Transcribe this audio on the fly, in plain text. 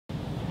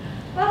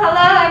Well,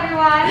 hello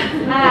everyone.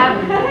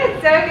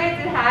 It's so good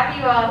to have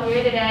you all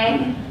here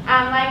today.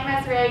 Like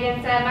Ms.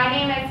 Reagan said, my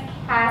name is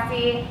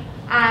Cassie,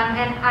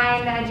 and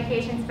I'm the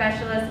education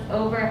specialist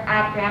over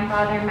at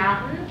Grandfather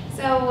Mountain.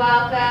 So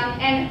welcome,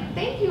 and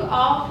thank you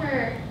all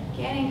for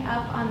getting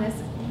up on this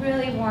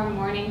really warm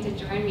morning to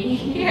join me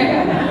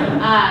here.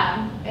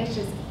 It's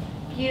just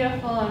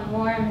beautiful and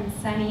warm and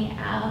sunny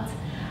out.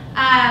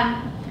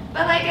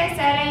 But like I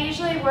said, I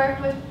usually work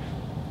with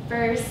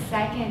first,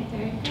 second,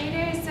 third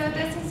graders, so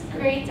this is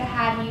great to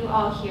have you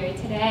all here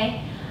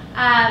today.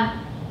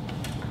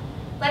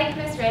 Like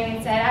Ms.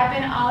 Reagan said, I've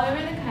been all over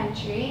the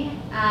country.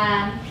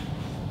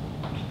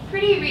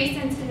 Pretty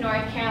recent to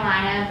North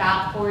Carolina,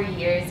 about 4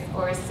 years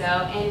or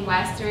so in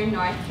Western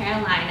North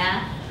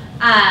Carolina.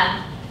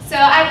 So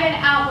I've been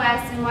out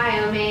west in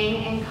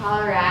Wyoming, in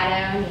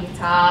Colorado, and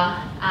Utah,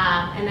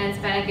 and then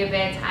spent a good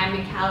bit of time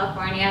in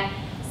California.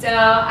 So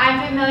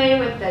I'm familiar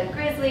with the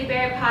grizzly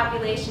bear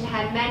population,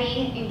 had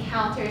many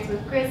encounters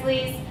with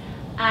grizzlies.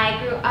 I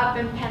grew up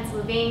in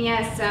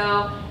Pennsylvania,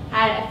 so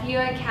had a few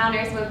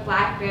encounters with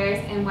black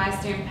bears in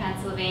western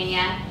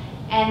Pennsylvania,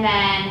 and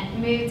then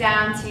moved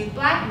down to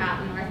Black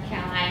Mountain, North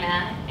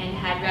Carolina, and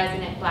had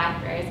resident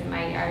black bears in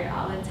my yard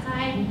all the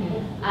time.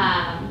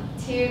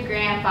 To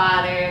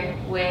Grandfather,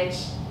 which,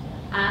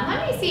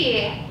 let me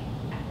see.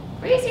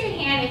 Raise your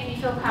hand if you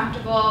feel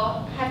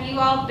comfortable. Have you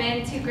all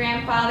been to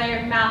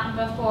Grandfather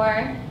Mountain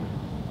before?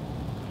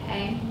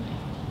 Okay,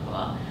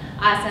 cool,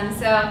 awesome.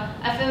 So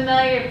a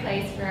familiar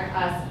place for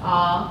us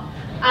all.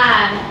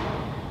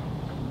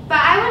 But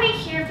I want to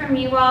hear from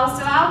you all,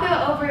 so I'll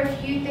go over a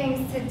few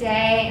things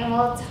today and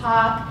we'll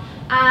talk.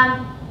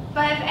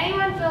 But if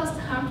anyone feels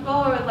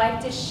comfortable or would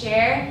like to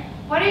share,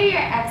 what are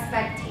your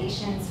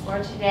expectations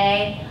for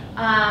today?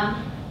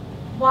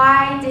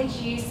 Why did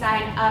you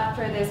sign up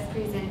for this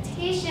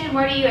presentation?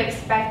 What are you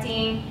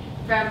expecting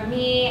from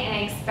me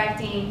and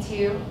expecting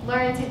to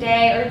learn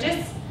today, or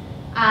just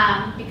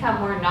become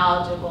more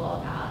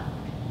knowledgeable about?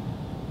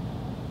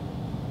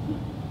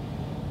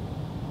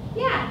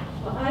 Yeah.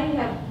 Well, I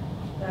have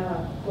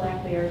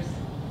black bears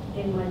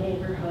in my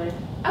neighborhood.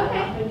 Okay. They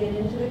often get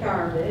into the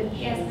garbage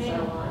Yes, and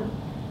so on.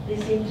 They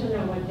seem to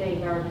know what day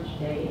garbage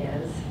day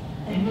is.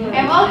 And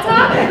we'll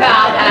talk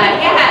about that,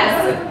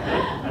 yes.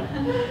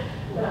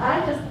 But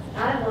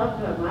I love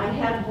them. I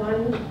had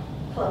one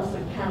close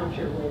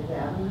encounter with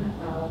them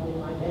in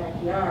my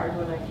backyard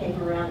when I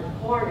came around the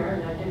corner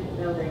and I didn't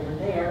know they were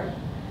there.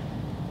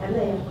 And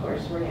they, of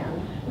course, ran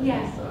when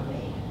they saw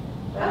me.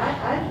 But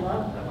I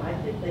love them. I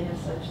think they have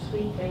such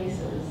sweet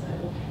faces.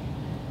 And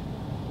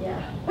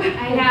yeah.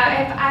 I know.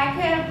 If I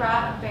could have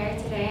brought a bear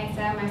today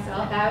instead of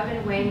myself, that would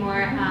have been way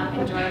more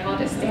enjoyable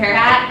to stare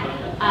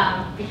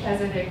at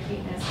because of their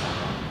cuteness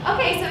level.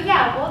 Okay, so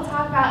yeah, we'll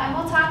talk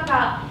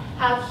about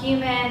how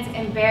humans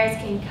and bears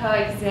can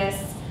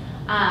coexist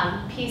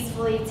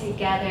peacefully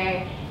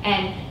together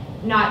and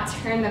not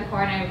turn the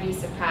corner and be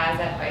surprised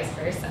at vice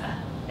versa.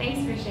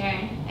 Thanks for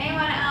sharing.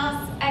 Anyone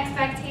else?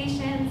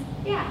 Expectations?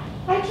 Yeah.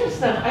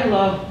 I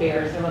love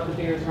bears. I love the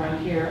bears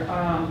around here.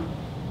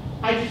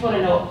 I just want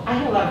to know, I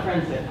have a lot of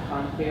friends that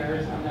hunt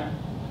bears.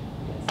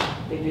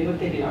 They do what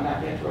they do. I'm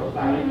not that thrilled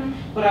about it.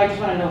 But I just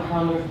want to know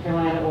how North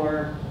Carolina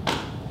or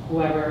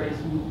whoever is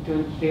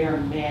doing bear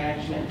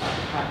management of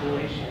the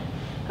population.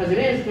 Because it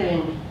is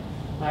getting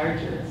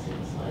larger, it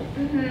seems like.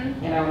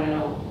 And I want to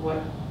know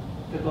what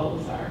the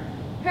goals are.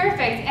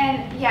 Perfect.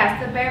 And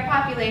yes, the bear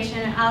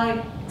population,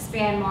 I'll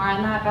expand more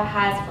on that, but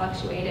has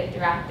fluctuated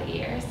throughout the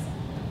years.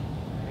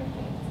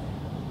 Perfect.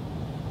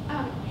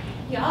 Oh,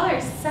 y'all are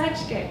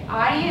such good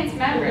audience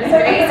members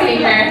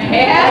raising your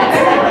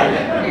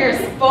hands. You're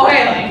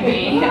spoiling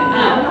me.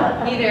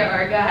 Either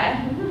or, go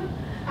ahead.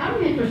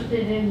 I'm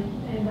interested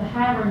in the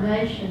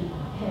hibernation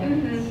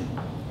habits.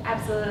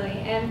 Absolutely.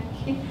 And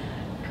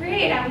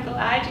great, I'm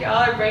glad you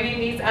all are bringing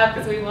these up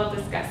because we will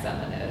discuss some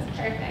of those.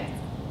 Perfect.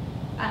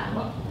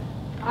 Well,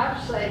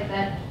 I've said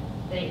that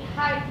the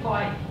high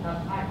point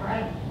of my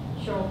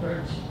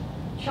grandchildren's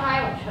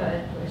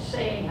childhood was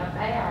seeing a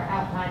bear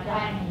out my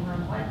dining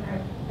room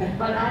window,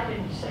 but I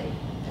didn't see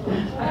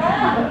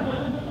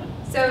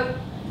it. So,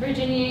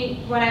 Virginia,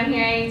 what I'm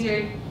hearing is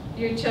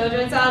your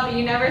children saw it, but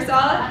you never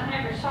saw it? I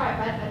never saw it.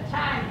 By the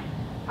time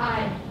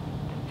I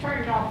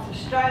turned off the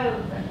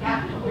stove and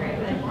got to where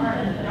they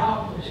were, the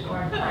dog was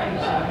going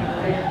crazy.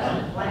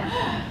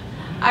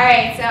 All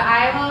right, so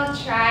I will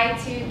try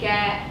to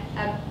get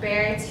a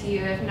bear to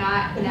you, if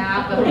not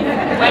now, but when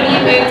you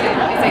move to,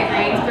 is it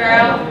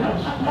Greensboro?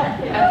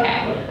 Okay,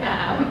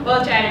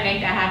 we'll try to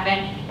make that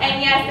happen.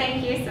 And yes,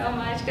 thank you so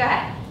much. Go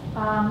ahead.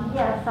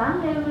 Yes,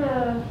 I'm new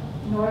to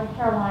North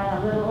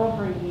Carolina a little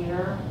over a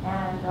year,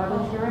 and I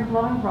was here in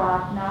Blowing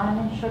Rock. Now I'm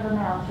in Sugar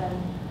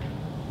Mountain,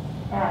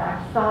 and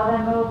I saw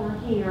them over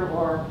here,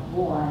 or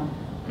one,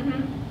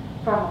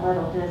 from a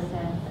little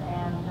distance,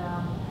 and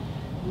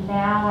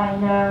now I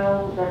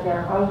know that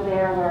they're over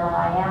there where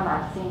I am.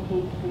 I've seen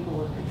people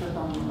with pictures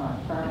on my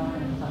phone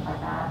and stuff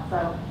like that.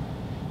 So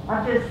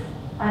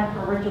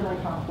I'm originally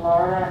from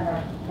Florida, and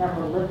I've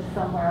never lived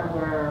somewhere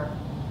where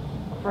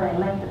for a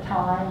length of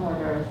time where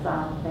there's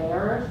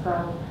bears.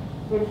 So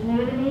it's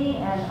new to me,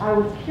 and I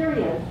was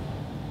curious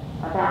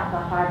about the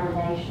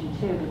hibernation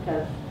too,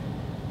 because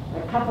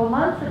a couple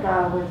months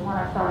ago was when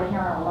I started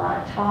hearing a lot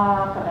of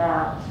talk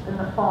about in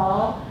the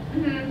fall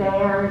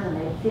bears, and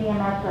they'd see them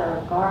at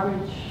the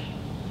garbage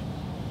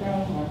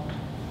thing,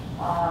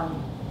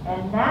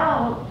 and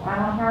now I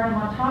don't hear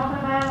anyone talking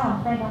about them.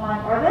 I'm thinking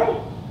like, are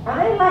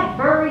they like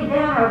buried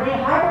down? Are they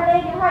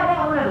hibernating right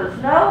now under the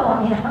snow?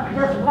 I mean, I'm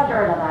just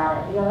wondering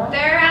about it, you know?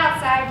 They're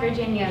outside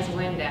Virginia's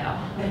window.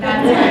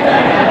 That's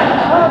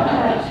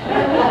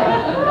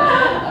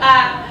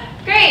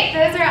great,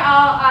 those are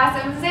all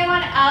awesome. Does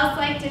anyone else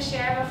like to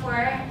share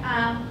before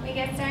we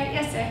get started?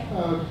 Yes, sir.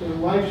 The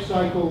life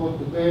cycle of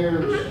the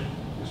bears,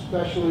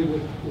 especially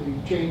with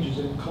the changes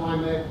in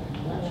climate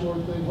and that sort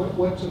of thing,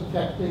 what's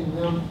affecting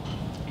them?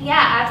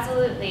 Yeah,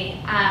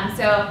 absolutely.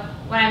 So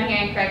what I'm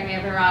hearing, correct me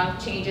if I'm wrong,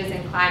 changes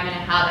in climate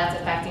and how that's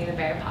affecting the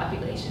bear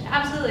population.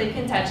 Absolutely,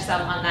 can touch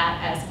some on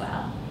that as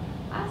well.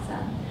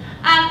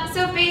 Awesome.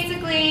 So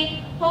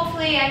basically,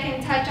 hopefully I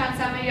can touch on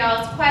some of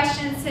y'all's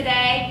questions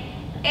today.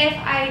 If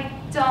I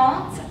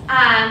don't,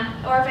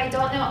 or if I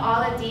don't know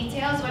all the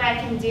details, what I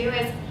can do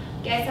is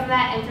get some of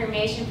that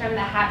information from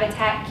the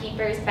habitat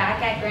keepers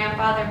back at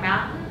Grandfather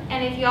Mountain.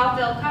 And if y'all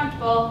feel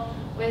comfortable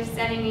with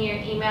sending me your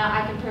email,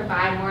 I can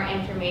provide more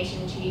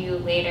information to you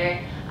later,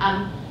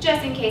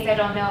 just in case I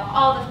don't know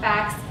all the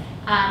facts,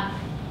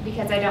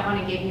 because I don't want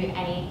to give you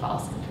any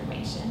false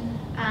information.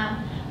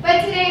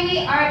 But today we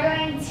are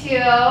going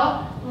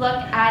to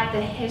look at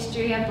the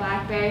history of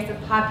black bears, the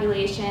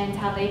populations,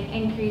 how they've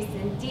increased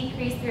and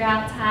decreased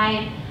throughout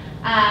time.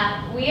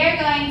 We are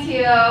going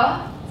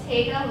to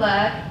take a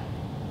look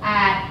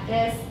at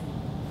this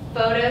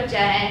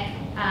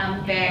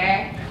photogenic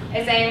bear.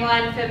 Is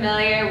anyone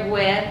familiar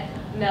with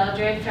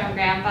Mildred from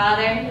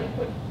Grandfather?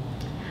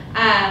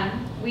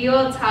 We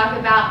will talk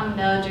about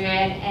Mildred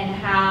and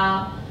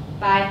how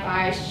by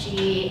far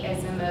she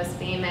is the most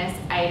famous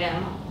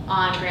item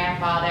on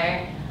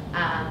Grandfather,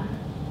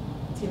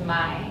 to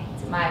my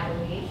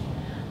belief.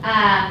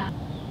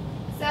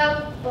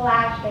 So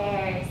black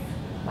bears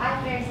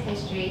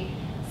history.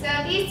 So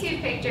these two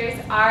pictures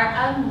are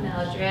of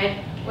Mildred,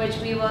 which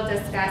we will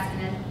discuss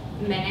in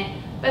a minute.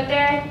 But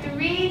there are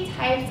 3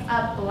 types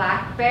of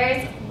black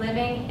bears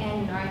living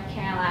in North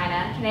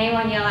Carolina. Can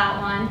anyone yell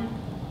out one?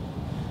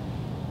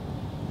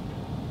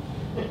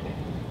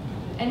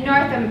 In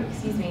not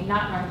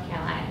North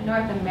Carolina,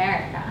 North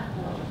America.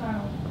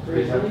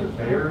 Is that the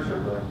bears or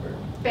black bears?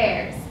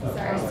 Bears.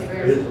 Sorry, Stewart.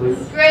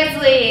 Grizzlies.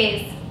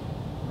 Grizzlies.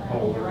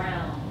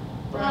 Brown.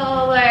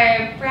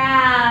 Polar,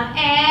 brown,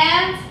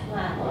 and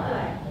Black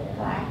bear.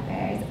 black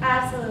bears.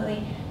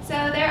 Absolutely. So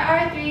there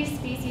are 3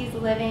 species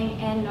living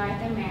in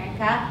North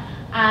America.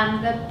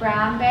 The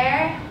brown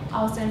bear,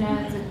 also known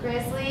as a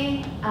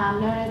grizzly,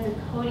 known as the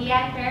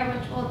Kodiak bear,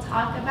 which we'll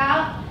talk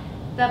about.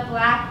 The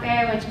black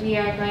bear, which we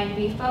are going to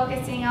be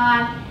focusing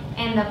on,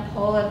 and the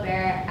polar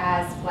bear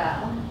as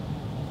well.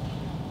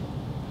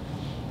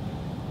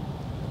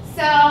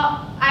 So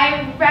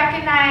I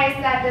recognize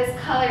that this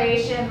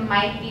coloration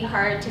might be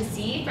hard to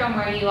see from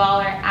where you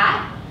all are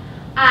at.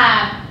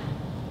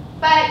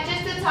 But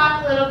just to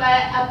talk a little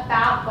bit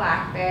about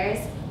black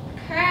bears,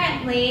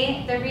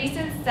 currently the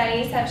recent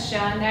studies have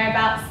shown there are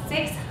about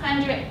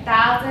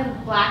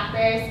 600,000 black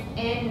bears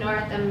in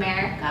North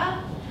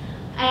America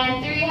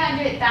and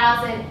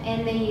 300,000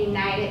 in the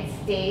United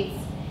States,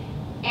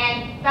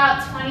 and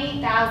about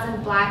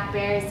 20,000 black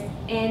bears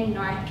in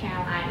North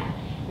Carolina.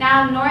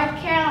 Now, North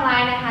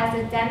Carolina has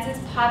the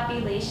densest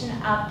population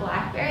of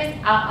black bears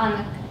out on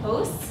the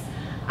coast,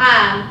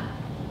 and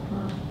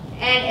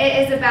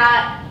it is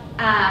about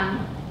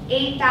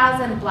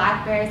 8,000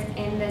 black bears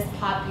in this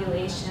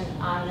population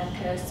on the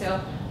coast, so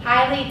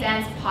highly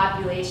dense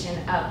population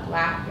of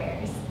black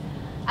bears.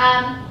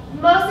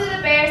 Most of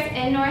the bears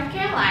in North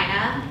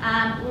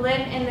Carolina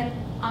live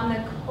on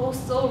the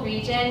coastal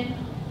region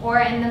or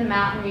in the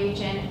mountain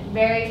region,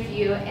 very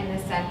few in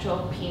the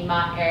central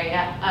Piedmont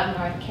area of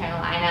North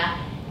Carolina.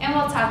 And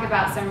we'll talk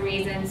about some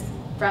reasons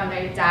from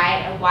their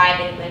diet and why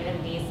they live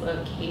in these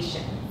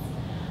locations.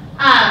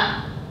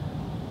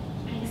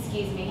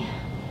 Excuse me.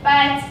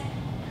 But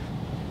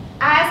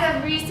as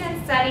a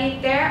recent study,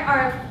 there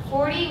are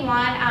 41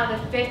 out of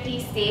the 50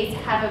 states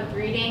have a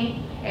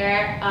breeding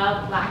pair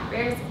of black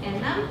bears in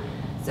them.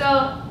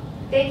 So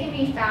they can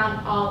be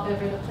found all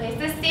over the place.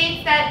 The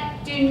states that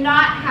do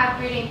not have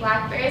breeding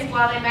black bears,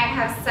 while they might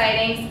have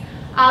sightings,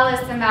 I'll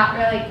list them out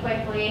really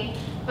quickly,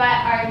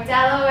 but are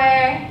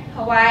Delaware,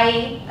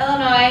 Hawaii,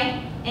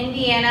 Illinois,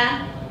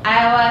 Indiana,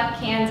 Iowa,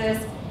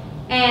 Kansas,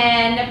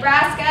 and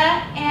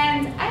Nebraska,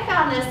 and I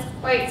found this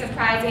quite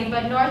surprising,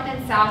 but North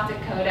and South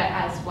Dakota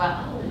as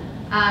well,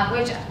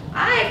 which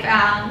I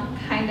found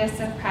kind of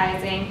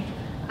surprising.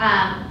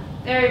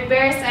 There are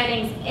bear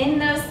sightings in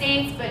those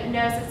states, but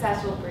no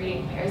successful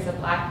breeding pairs of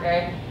black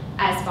bear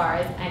as far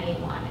as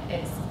anyone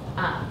is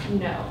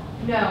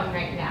known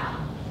right now.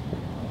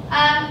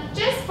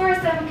 Just for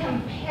some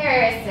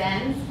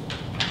comparisons,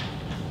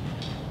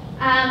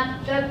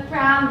 The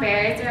brown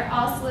bears are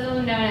also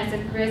known as the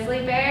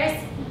grizzly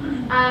bears.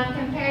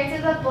 Compared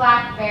to the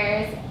black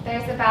bears,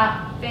 there's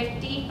about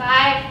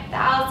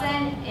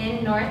 55,000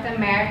 in North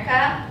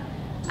America.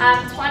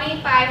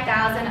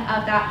 25,000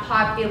 of that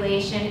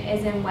population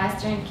is in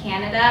Western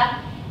Canada,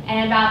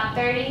 and about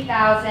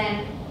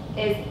 30,000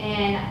 is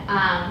in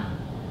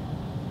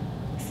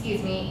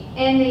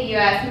the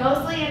U.S.,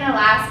 mostly in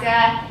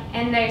Alaska,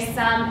 and there's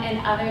some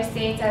in other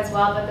states as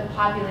well, but the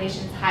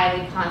population is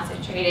highly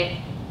concentrated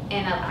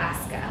in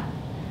Alaska.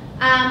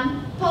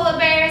 Polar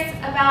bears,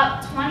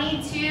 about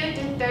 22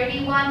 to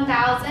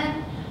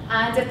 31,000,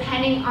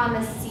 depending on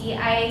the sea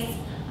ice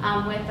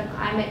with the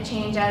climate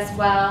change as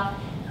well.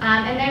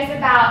 And there's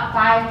about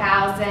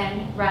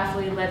 5,000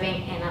 roughly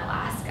living in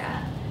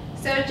Alaska.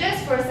 So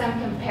just for some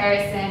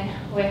comparison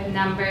with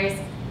numbers,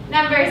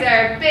 numbers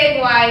are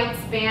big, wide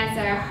spans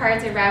that are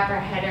hard to wrap our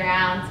head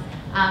around,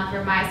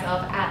 for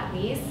myself at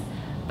least.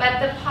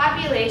 But the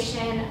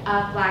population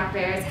of black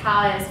bears,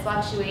 how it has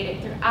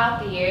fluctuated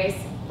throughout the years,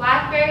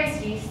 black bears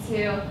used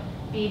to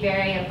be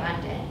very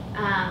abundant.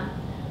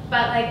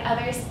 But like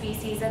other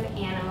species of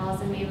animals,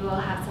 and maybe we'll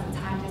have some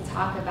time to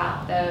talk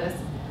about those,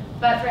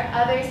 but for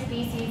other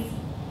species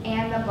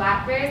and the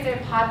black bears, their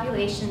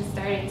population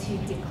started to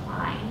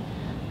decline.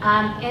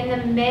 In the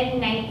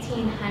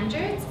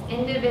mid-1900s,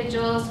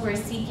 individuals were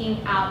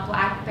seeking out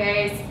black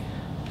bears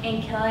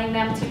and killing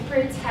them to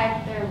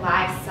protect their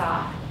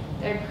livestock,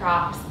 their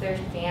crops, their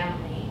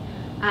family.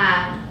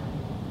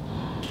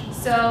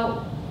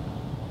 So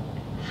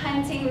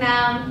hunting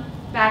them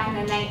back in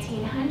the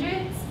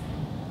 1900s,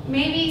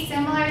 maybe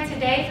similar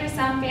today for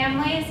some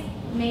families,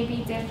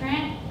 maybe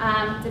different,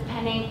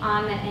 depending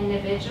on the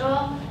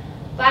individual.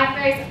 Black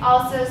bears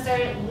also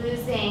started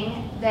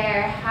losing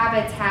their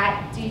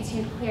habitat due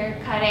to clear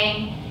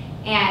cutting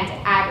and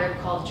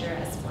agriculture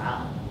as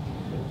well.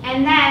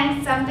 And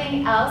then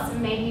something else,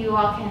 and maybe you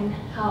all can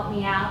help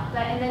me out,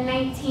 but in the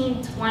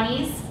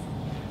 1920s,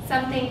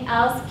 something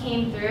else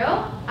came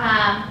through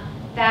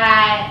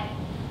that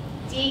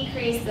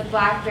decreased the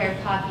black bear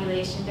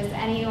population. Does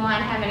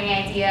anyone have any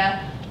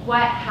idea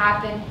what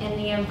happened in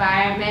the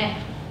environment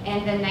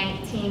in the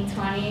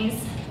 1920s?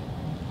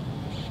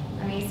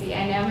 Let me see,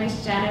 I know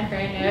Miss Jennifer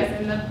knows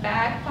in the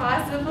back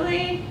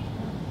possibly.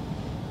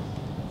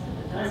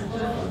 I'm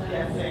just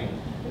guessing.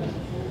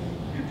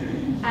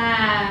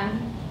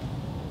 Um,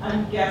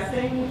 I'm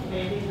guessing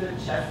maybe the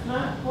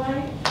chestnut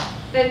blight?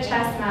 The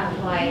chestnut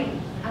blight.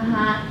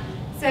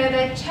 So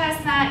the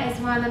chestnut is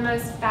one of the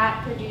most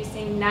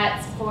fat-producing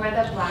nuts for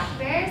the black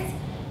bears.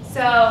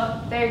 So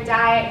their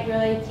diet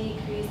really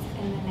decreased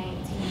in the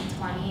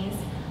 1920s,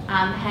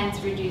 hence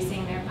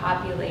reducing their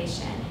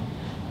population.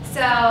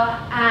 So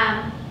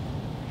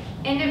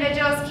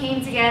individuals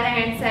came together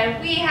and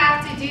said, we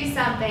have to do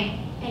something.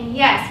 And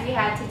yes, we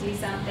had to do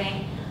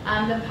something.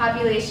 The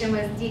population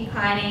was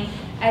declining,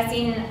 as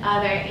seen in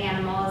other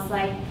animals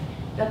like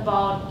the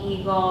bald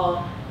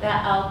eagle, the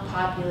elk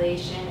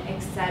population,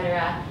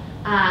 etc.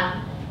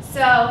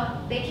 So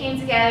they came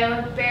together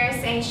with bear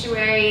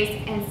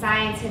sanctuaries and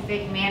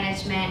scientific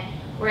management,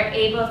 were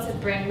able to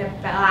bring the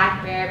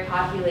black bear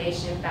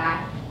population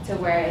back to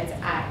where it's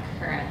at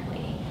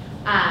currently.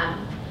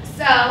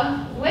 So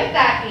with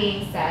that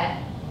being said,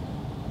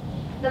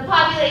 the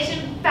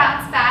population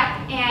bounced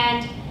back,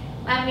 and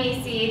let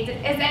me see,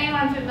 is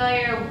anyone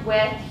familiar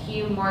with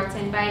Hugh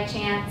Morton by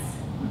chance?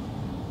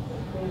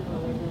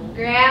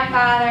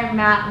 Grandfather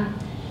Mountain.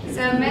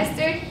 So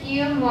Mr.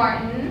 Hugh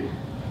Morton,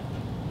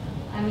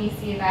 let me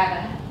see if I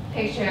have a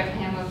picture of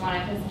him with one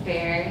of his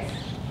bears.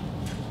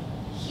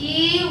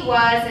 He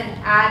was an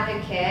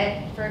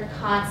advocate for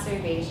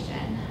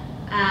conservation.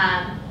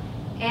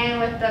 And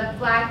with the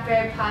black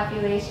bear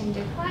population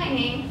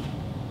declining,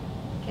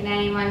 can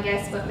anyone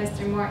guess what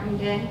Mr. Morton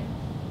did?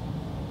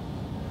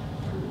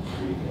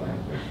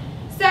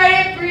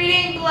 Started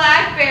breeding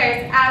black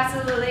bears,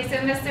 absolutely. So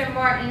Mr.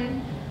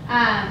 Morton,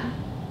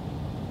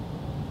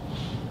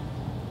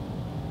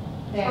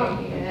 there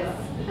he is.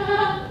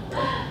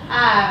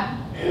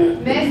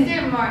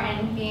 Mr.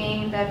 Morton,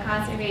 being the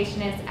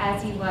conservationist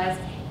as he was,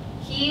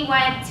 he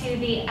went to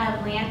the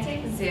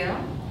Atlantic Zoo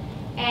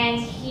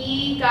and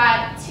he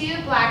got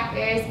 2 black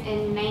bears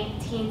in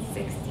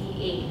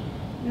 1968.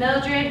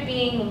 Mildred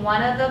being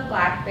one of the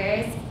black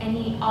bears, and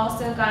he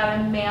also got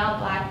a male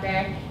black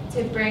bear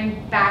to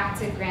bring back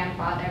to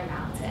Grandfather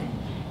Mountain.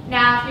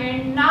 Now, if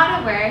you're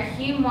not aware,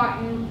 Hugh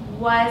Morton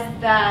was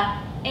the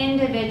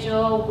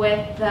individual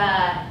with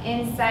the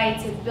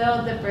insight to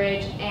build the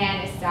bridge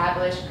and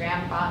establish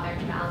Grandfather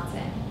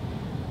Mountain.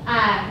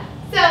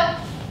 So,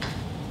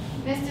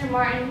 Mr.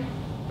 Morton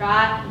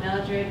brought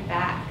Mildred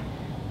back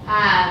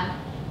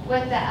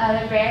with the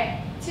other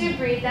bear to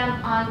breed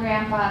them on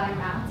Grandfather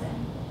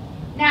Mountain.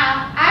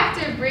 Now,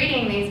 after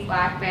breeding these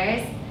black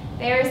bears,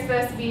 they were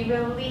supposed to be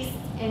released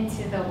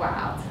into the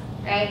wild,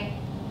 right?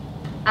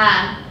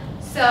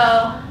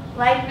 So,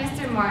 like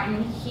Mr.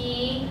 Morton,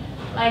 he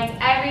liked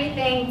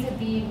everything to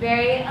be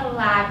very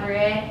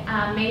elaborate,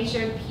 made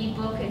sure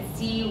people could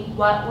see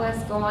what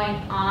was going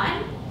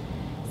on.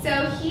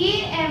 So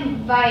he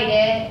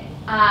invited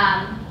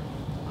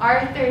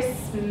Arthur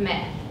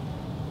Smith.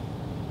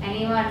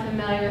 Anyone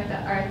familiar with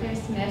the Arthur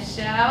Smith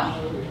show?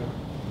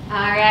 All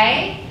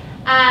right.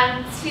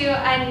 To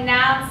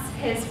announce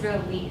his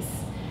release.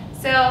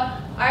 So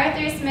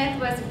Arthur Smith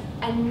was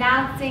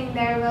announcing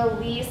their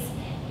release,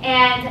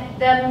 and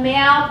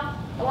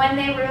when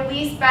they were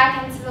released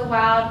back into the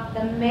wild,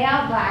 the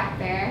male black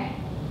bear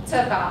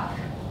took off.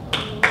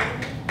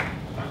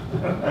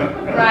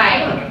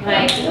 Right,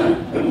 like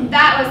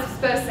that was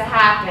supposed to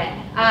happen.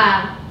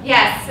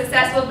 Yes,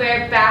 successful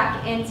bear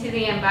back into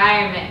the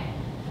environment.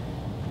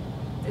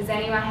 Does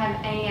anyone have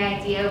any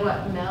idea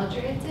what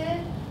Mildred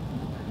did?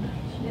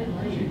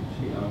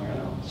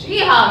 She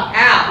hung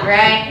out,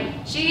 right?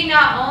 She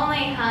not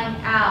only hung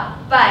out,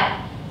 but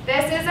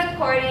this is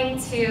according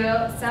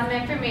to some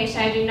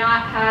information. I do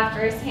not have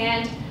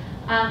firsthand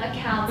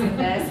accounts of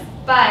this,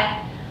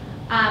 but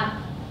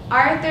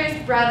Arthur's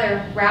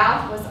brother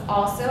Ralph was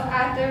also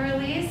at the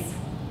release.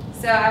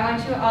 So I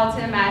want you all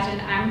to imagine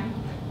I'm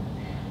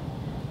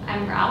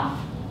Ralph.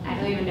 I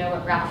don't even know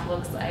what Ralph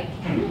looks like,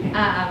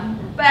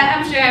 but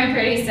I'm sure I'm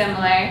pretty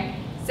similar.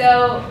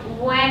 So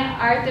when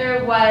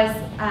Arthur was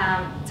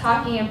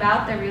talking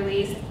about the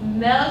release,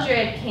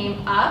 Mildred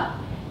came up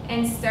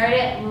and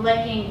started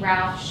licking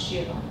Ralph's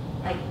shoe,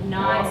 like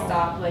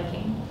non-stop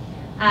licking.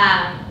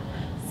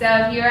 So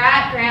if you're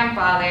at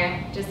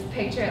Grandfather, just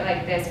picture it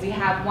like this. We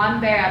have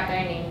one bear up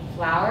there named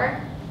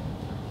Flower,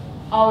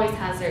 always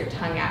has her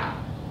tongue out.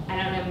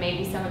 I don't know,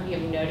 maybe some of you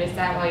have noticed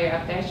that while you're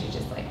up there, she's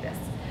just like this.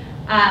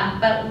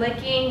 But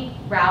licking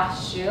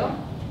Ralph's shoe,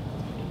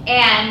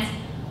 and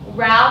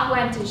Ralph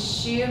went to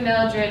shoo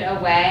Mildred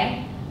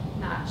away,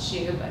 not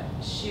shoo, but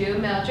shoo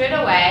Mildred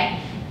away,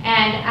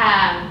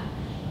 and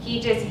he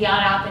just yelled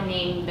out the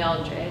name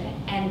Mildred,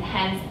 and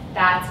hence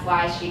that's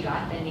why she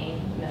got the name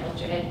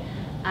Mildred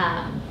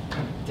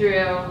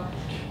through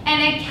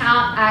an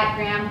account at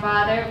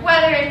Grandfather.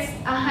 Whether it's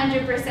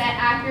 100%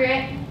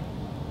 accurate,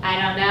 I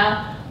don't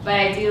know, but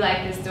I do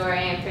like this story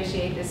and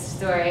appreciate this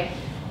story.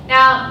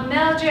 Now,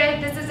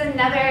 Mildred, this is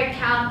another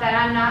account that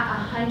I'm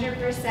not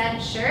 100%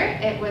 sure.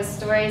 It was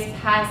stories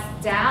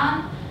passed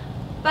down,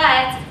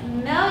 but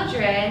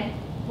Mildred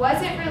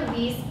wasn't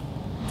released,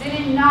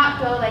 did not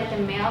go like the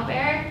male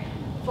bear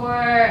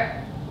for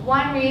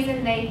one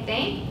reason they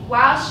think.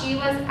 While she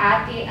was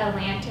at the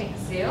Atlantic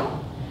Zoo,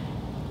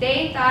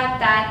 they thought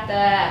that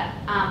the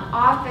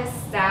office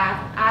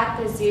staff at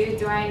the zoo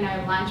during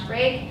their lunch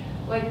break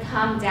would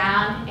come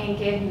down and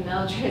give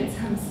Mildred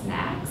some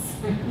snacks.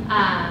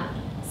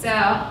 So,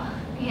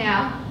 you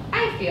know,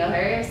 I feel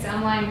her. If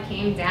someone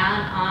came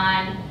down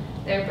on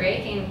their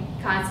break and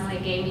constantly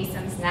gave me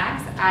some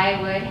snacks, I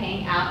would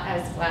hang out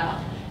as well.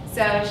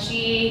 So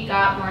she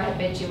got more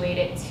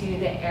habituated to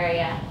the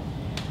area.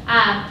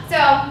 So,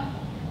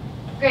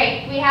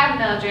 great, we have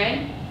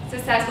Mildred,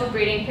 successful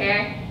breeding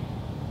pair.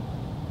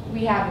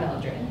 We have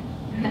Mildred.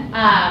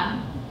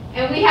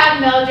 And we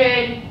have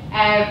Mildred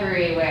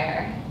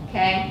everywhere,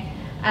 okay?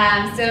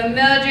 So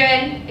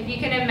Mildred, if you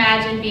can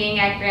imagine being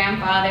at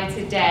Grandfather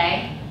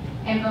today,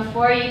 and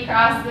before you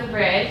cross the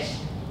bridge,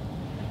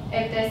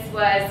 if this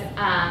was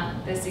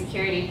the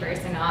security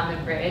person on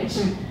the bridge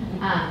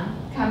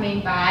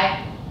coming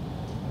by,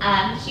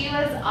 she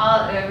was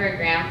all over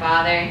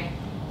Grandfather.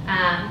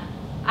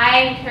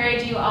 I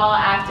encourage you all,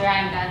 after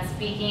I'm done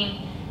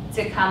speaking,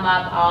 to come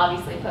up. I'll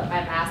obviously put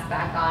my mask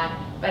back on,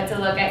 but to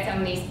look at some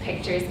of these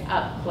pictures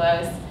up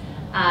close.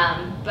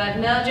 But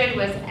Mildred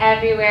was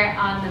everywhere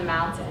on the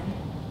mountain.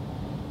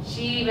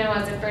 She even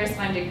was the first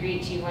one to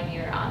greet you when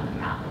you were on the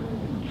mountain.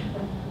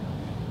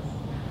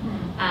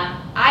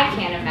 I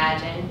can't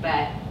imagine,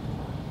 but.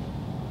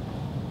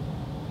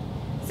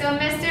 So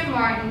Mr.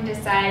 Morton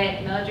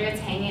decided Mildred's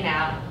hanging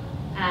out.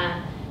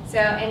 So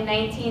in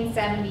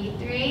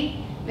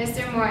 1973,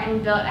 Mr.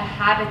 Morton built a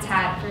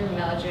habitat for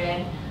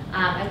Mildred,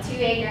 a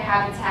 2-acre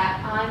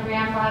habitat on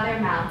Grandfather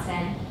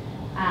Mountain.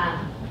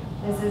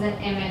 This is an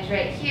image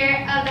right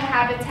here of the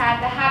habitat.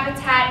 The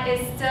habitat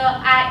is still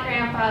at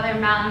Grandfather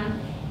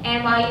Mountain,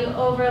 and while you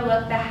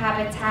overlook the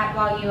habitat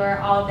while you are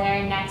all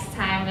there next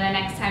time, the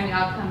next time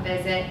y'all come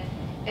visit,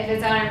 if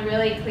it's on a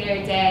really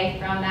clear day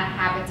from that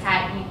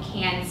habitat, you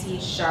can see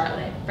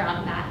Charlotte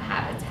from that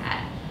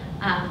habitat,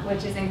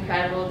 which is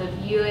incredible. The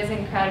view is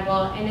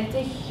incredible, and it's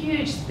a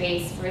huge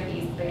space for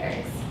these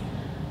bears.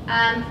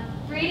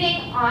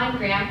 Breeding on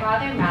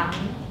Grandfather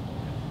Mountain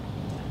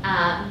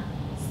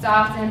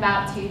stopped in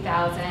about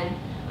 2000,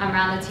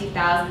 around the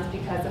 2000s,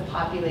 because the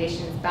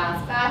populations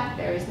bounced back.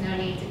 There was no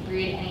need to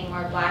breed any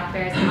more black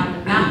bears on the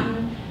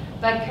mountain.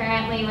 But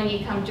currently, when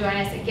you come join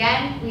us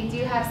again, we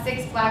do have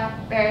 6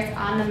 black bears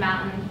on the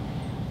mountain: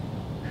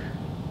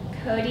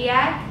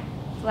 Kodiak,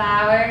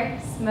 Flower,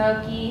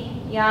 Smokey,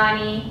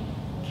 Yanni,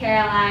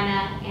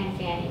 Carolina, and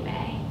Fannie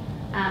Mae.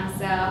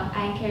 So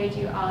I encourage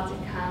you all to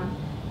come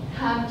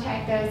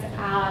check those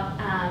out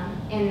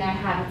in their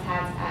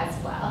habitats as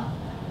well.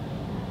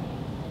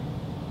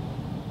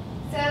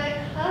 So the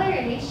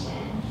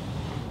coloration,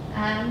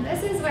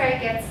 this is where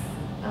it gets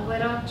a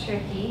little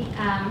tricky.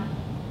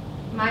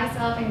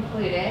 myself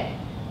included.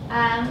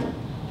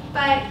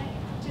 But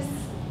just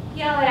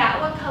yell it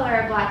out. What color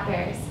are black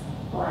bears?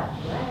 Black.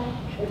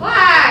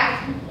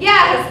 Black!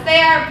 Yes,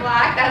 they are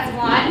black. That's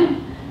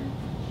one.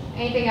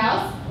 Anything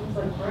else? It's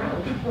like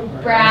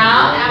brown.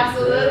 Brown,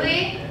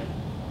 absolutely.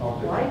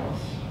 White.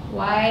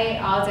 White,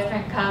 all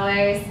different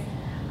colors.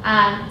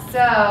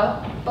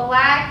 So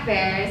black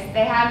bears,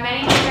 they have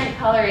many different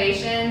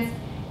colorations,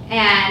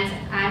 and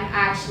I'm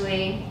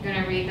actually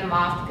going to read them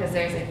off because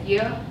there's a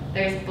few.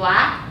 There's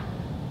black,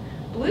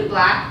 blue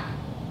black,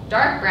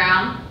 dark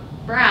brown,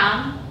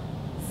 brown,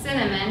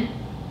 cinnamon,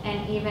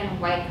 and even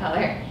white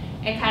color.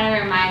 It kind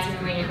of reminds me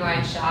when you're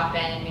going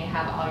shopping and you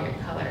have all your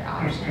color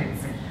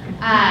options.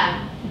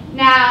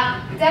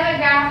 Now,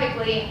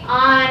 demographically,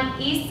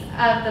 on east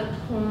of the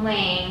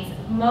plains,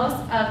 most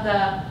of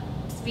the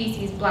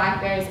species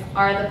black bears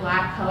are the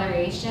black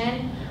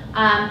coloration.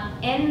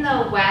 In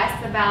the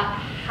west, about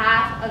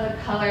half of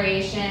the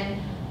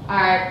coloration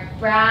are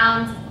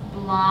browns,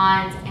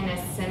 blondes, and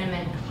a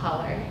cinnamon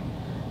color.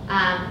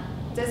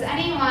 Does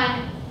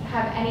anyone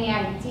have any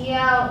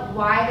idea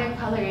why their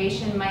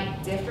coloration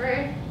might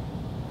differ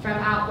from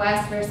out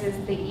west versus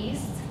the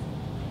east?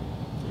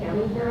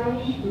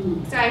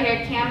 Camouflage. So I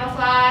hear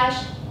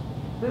camouflage,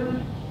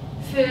 food,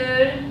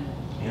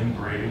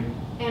 Inbreeding.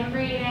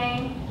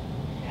 inbreeding,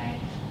 okay.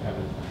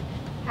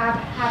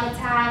 Habitat.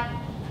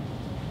 Habitat.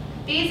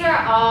 These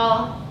are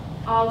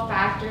all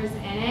factors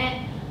in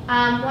it.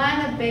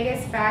 One of the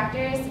biggest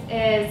factors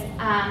is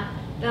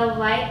the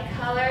light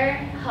color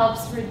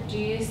helps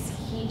reduce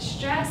heat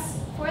stress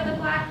for the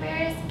black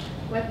bears,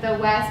 with the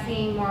west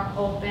being more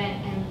open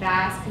and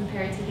vast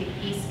compared to the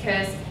east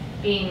coast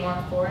being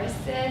more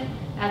forested.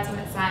 That's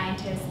what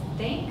scientists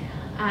think.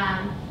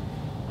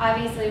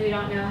 Obviously, we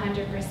don't know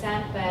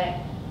 100%,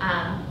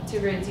 but to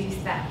reduce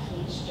that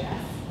heat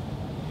stress.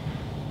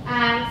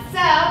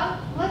 So,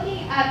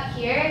 looking up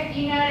here, if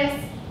you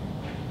notice,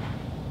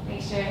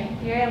 make sure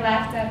your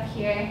left up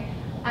here,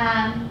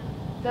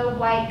 the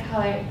white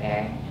colored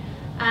bear.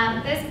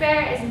 This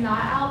bear is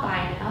not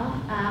albino.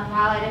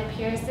 While it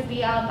appears to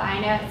be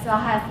albino, it still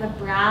has the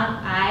brown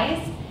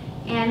eyes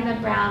and the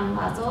brown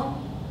muzzle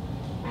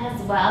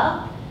as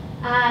well.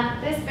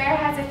 This bear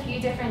has a few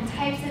different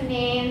types of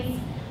names.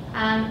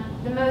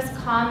 The most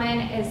common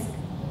is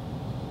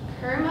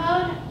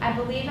Kermode. I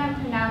believe I'm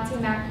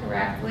pronouncing that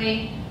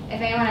correctly.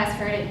 If anyone has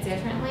heard it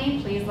differently,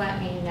 please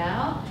let me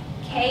know.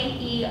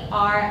 Kermode.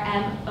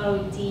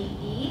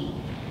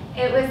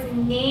 It was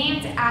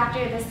named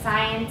after the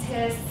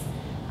scientist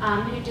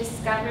who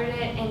discovered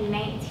it in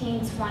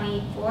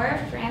 1924,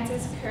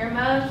 Francis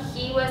Kermode.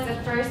 He was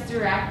the first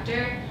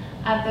director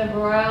of the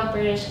Royal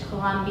British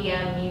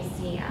Columbia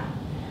Museum.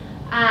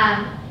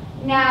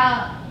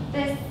 Now,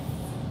 this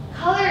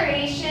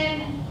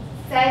coloration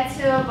said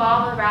to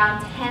evolve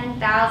around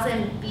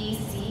 10,000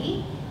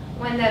 BC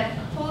when the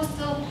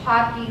coastal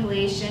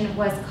population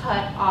was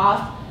cut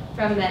off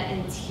from the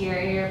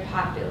interior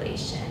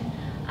population.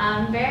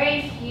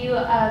 Very few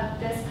of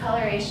this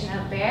coloration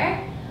of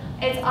bear.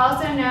 It's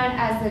also known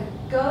as the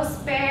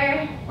ghost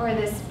bear or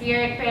the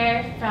spirit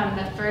bear from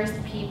the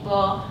first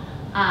people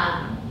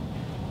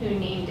who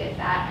named it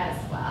that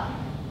as well.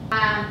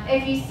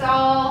 If you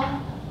saw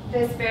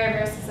this bear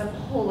versus a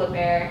polar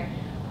bear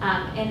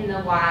in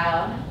the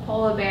wild,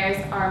 polar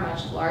bears are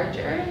much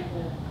larger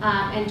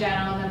in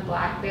general than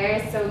black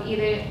bears, so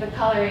either the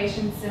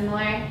coloration's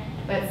similar,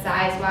 but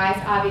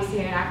size-wise,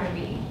 obviously you're not going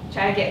to be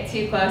trying to get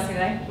too close. You're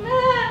like,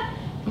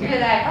 you're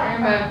that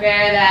Kermode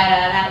bear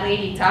that that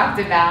lady talked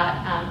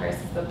about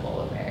versus the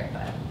polar bear.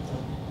 But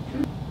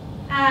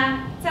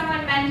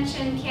someone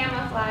mentioned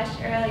camouflage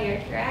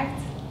earlier,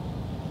 correct?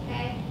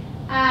 Okay.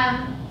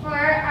 For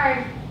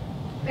our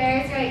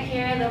bears right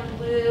here, the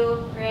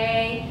blue,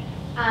 gray,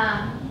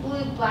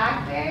 blue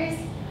black bears,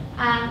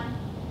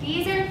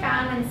 these are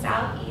found in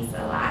southeast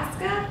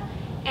Alaska,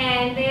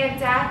 and they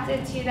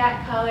adapted to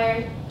that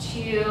color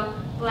to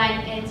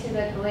blend into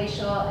the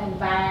glacial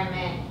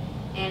environment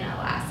in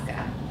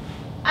Alaska.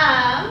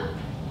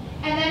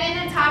 And then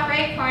in the top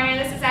right corner,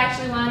 this is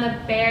actually one of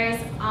the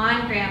bears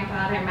on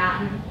Grandfather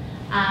Mountain.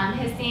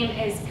 His name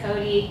is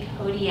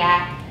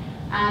Kodiak,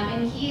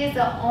 and he is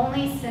the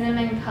only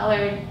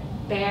cinnamon-colored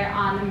bear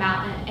on the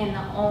mountain and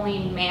the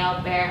only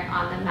male bear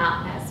on the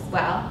mountain as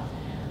well.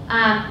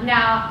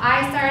 Now,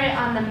 I started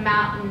on the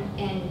mountain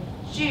in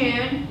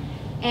June,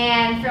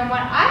 and from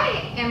what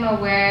I am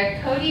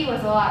aware, Cody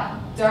was a lot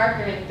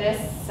darker this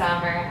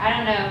summer. I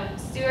don't know,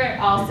 Stewart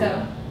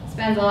also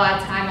spends a lot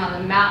of time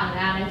on the mountain.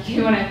 I don't know if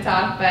you want to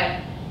talk,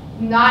 but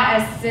not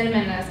as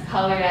cinnamon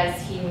colored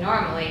as he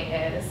normally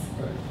is.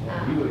 Right.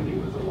 Yeah, he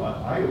was a lot.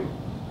 I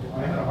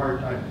had a hard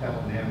time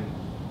telling him,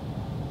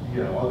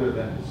 you know, other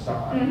than his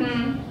size,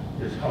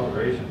 his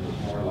coloration was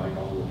more like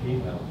all the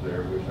females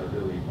there, which are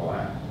really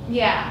black.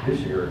 Yeah.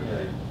 This year,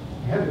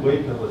 you had to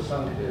wait till the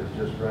sun hit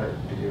just right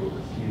to be able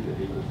to see that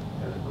he was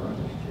as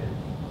brownish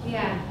kid.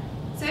 Yeah.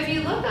 So if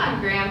you look on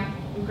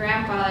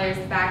grandfathers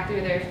back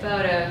through their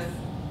photos,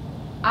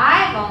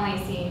 I've only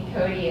seen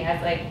Cody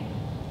as like,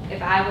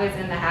 if I was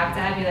in the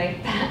habitat, I'd be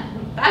like,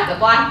 that's a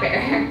black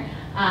bear.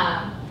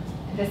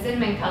 The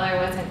cinnamon color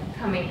wasn't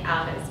coming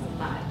out as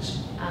much.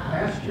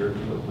 Last year,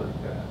 he looked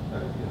like that.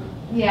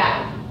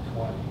 Yeah.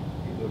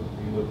 2020,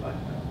 he looked like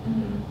that.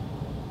 Mm-hmm.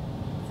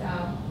 So,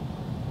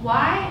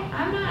 why?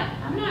 I'm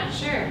not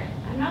sure.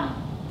 I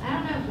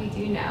don't know if we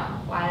do know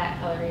why that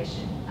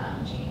coloration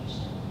changed.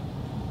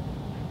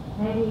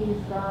 Maybe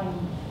he's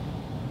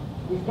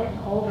getting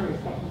older,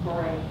 he's getting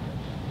gray.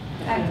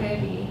 That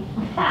could be.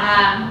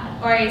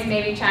 Or he's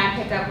maybe trying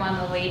to pick up one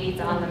of the ladies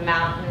on the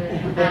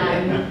mountain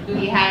who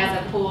he has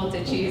a pool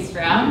to choose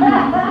from. I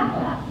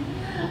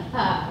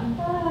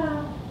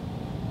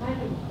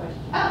have a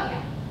question. Oh,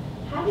 yeah.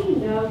 How do you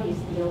know he's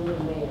the only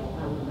male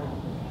on the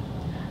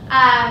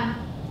mountain?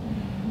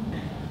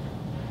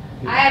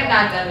 I have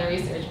not done the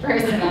research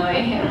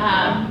personally,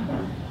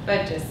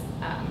 but just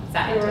There aren't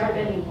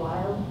scientific. any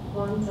wild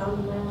ones on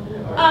the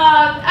mountain? or-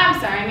 I'm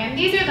sorry, ma'am.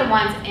 These are the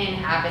ones in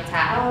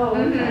habitat. Oh,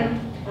 okay. Mhm.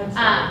 I'm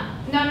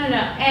sorry. No.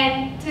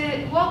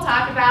 And we'll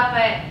talk about,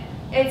 but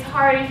it's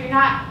hard if you're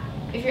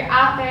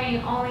out there and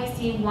you only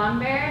see one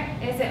bear.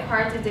 Is it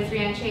hard to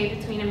differentiate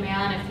between a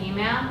male and a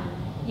female?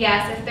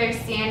 Yes, if they're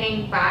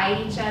standing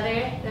by each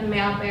other, the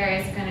male bear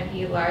is going to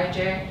be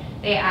larger.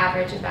 They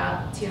average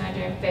about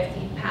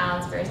 250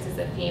 pounds versus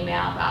a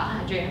female about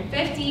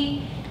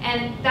 150.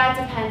 And that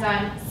depends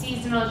on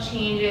seasonal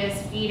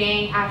changes,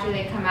 feeding after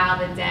they come out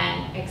of the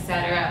den,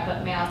 etc.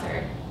 But males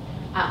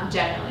are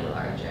generally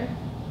larger.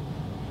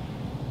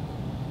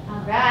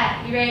 All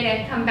right, you ready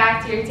to come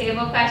back to your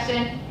table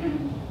question?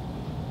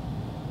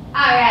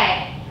 All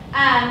right,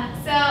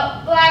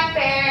 so black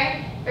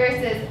bear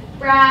versus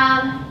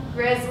brown,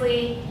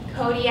 grizzly,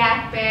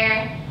 Kodiak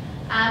bear.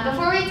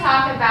 Before we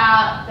talk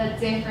about the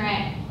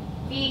different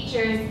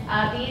features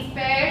of these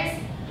bears,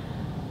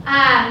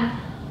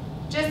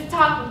 just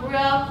talk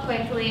real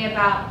quickly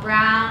about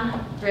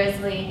brown,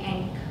 grizzly,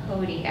 and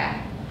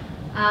Kodiak.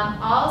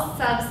 All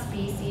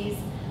subspecies,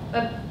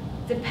 but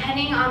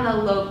depending on the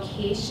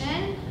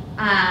location,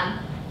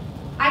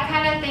 I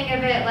kind of think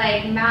of it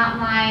like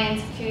mountain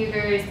lions,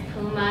 cougars,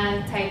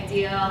 puma type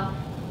deal.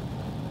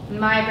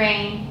 My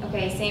brain,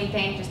 okay, same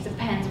thing, just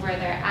depends where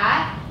they're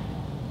at.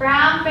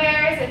 Brown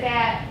bears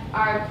that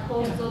are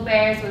coastal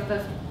bears with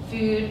the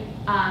food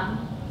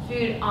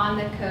on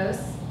the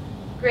coast.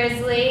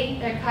 Grizzly,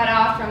 they're cut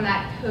off from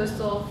that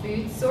coastal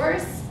food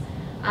source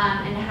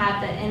and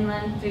have the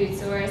inland food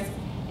source.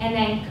 And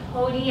then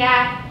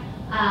Kodiak,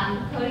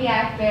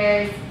 Kodiak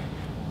bears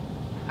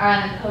are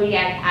on the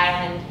Kodiak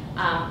Island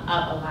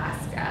of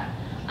Alaska.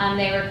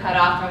 They were cut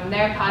off from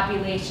their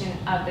population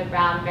of the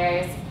brown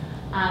bears,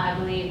 I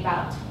believe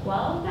about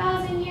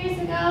 12,000 years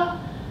ago.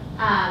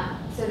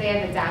 So they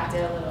have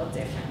adapted a little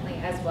differently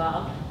as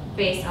well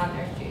based on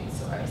their food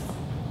source.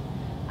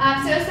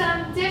 So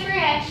some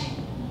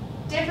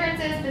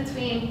differences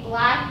between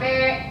black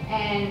bear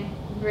and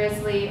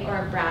grizzly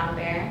or brown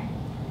bear.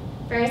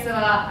 First of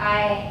all,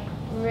 I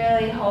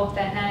really hope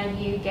that none of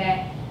you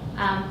get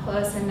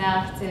close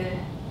enough to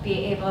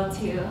be able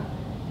to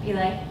be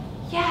like,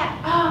 yeah,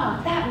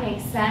 oh, that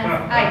makes sense.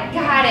 I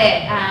got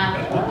it.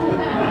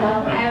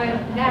 I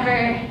would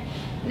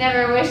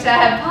never wish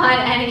that upon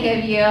any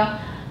of you,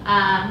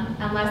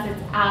 unless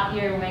it's out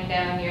your window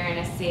and you're in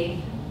a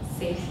safe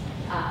place.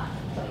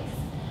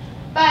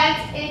 But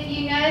if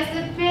you notice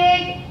the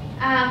big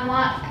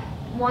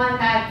one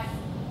that's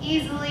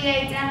easily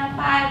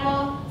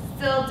identifiable,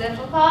 still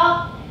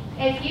difficult,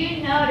 if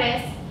you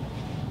notice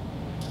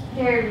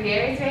their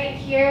rears right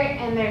here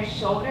and their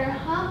shoulder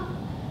hump.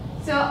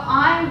 So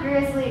on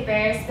grizzly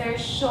bears, their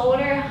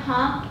shoulder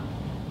hump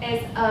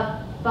is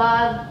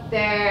above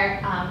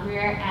their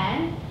rear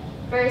end,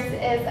 versus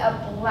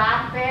a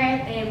black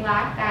bear, they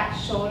lack that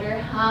shoulder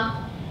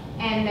hump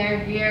and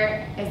their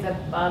rear is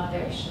above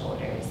their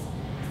shoulders.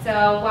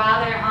 So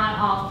while they're on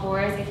all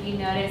fours, if you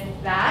notice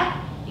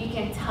that, you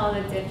can tell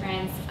the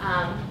difference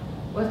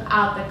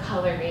without the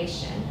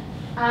coloration.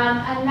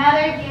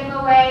 Another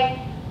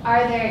giveaway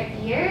are their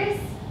ears.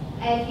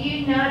 If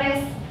you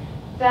notice,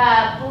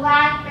 the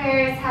black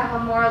bears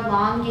have a more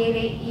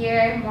elongated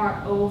ear,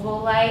 more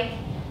oval-like,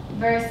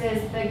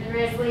 versus the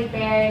grizzly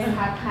bears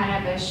have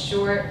kind of a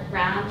short,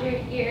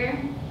 rounder ear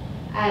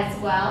as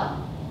well.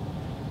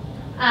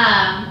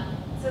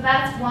 So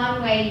that's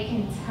one way you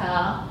can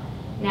tell.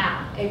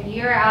 Now, if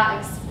you're out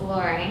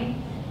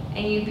exploring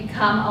and you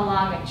become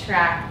along a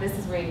track, this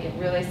is where you get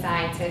really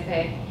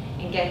scientific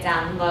and get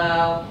down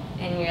low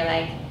and you're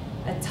like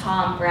a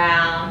Tom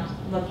Brown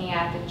looking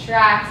at the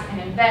tracks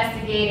and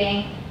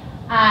investigating.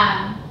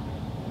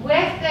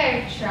 With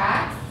their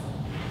tracks,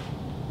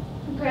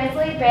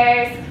 grizzly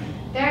bears,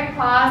 their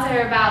claws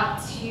are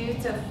about 2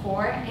 to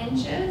 4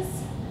 inches.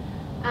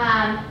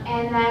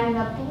 And then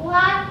the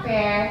black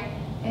bear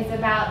is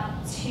about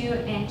 2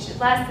 inches,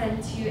 less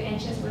than 2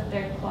 inches with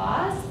their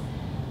claws.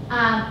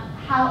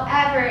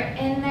 However,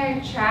 in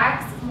their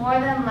tracks, more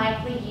than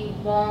likely you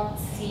won't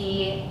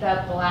see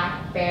the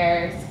black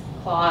bear's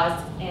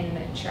claws in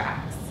the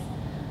tracks.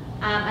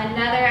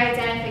 Another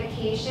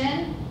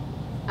identification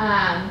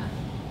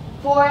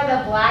for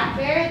the black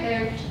bear,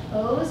 their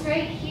toes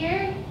right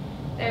here,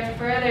 they're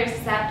further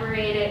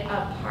separated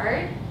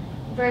apart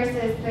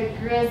versus the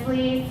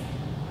grizzlies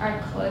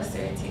are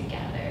closer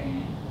together.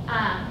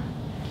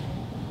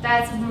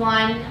 That's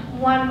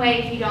one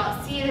way if you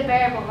don't see the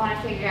bear but want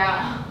to figure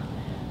out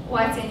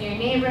what's in your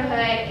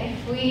neighborhood.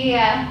 If we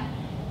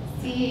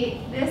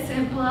see this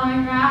in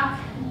Blowing Rock,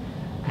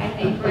 I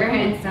think we're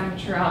in some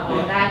trouble.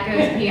 That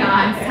goes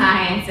beyond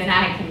science, and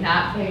I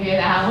cannot figure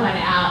that one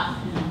out.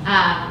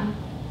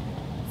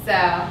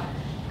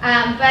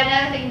 But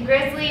another thing,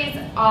 grizzlies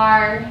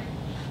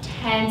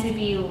tend to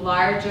be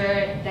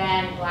larger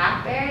than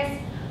black bears.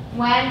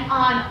 When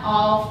on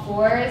all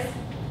fours,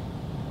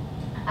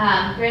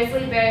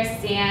 grizzly bears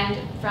stand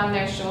from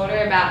their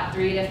shoulder about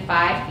 3 to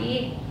 5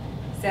 feet.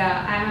 So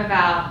I'm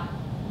about,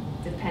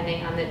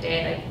 depending on the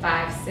day, like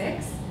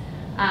 5'6".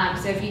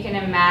 So if you can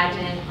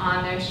imagine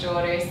on their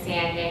shoulders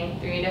standing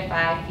 3 to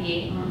 5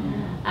 feet.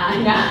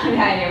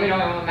 No, we don't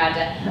want to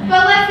imagine.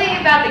 But let's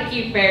think about the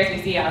cute bears we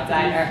see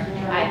outside.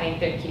 I think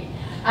they're cute.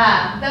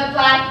 The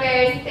black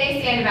bears, they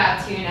stand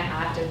about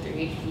 2.5 to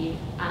 3 feet,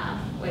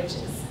 which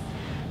is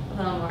a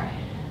little more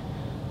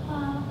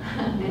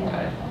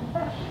enjoyable.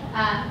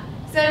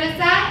 So does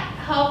that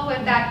help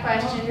with that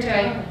question to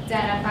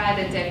identify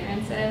the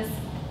differences?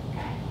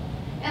 Okay.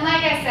 And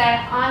like I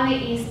said, on the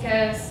East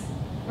Coast,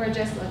 we're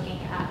just looking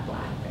at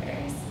black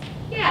bears.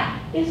 Yeah.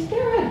 Is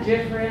there a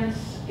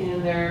difference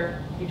between the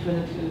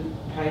two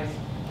types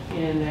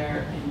in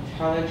their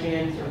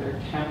intelligence or their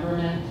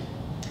temperament?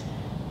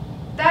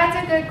 That's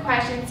a good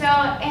question.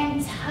 So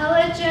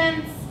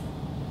intelligence,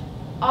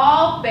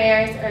 all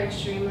bears are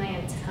extremely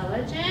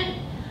intelligent.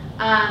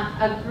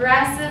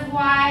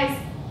 Aggressive-wise,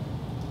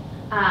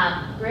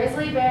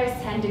 grizzly bears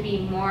tend to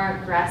be more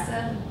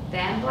aggressive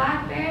than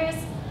black bears.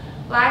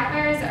 Black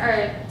bears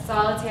are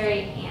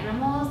solitary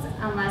animals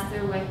unless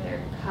they're with their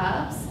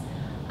cubs.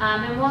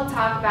 And we'll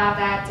talk about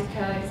that to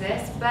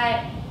coexist,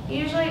 but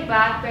usually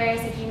black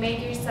bears, if you make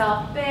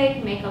yourself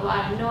big, make a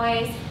lot of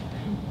noise,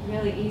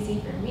 really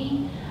easy for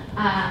me,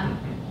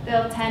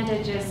 they'll tend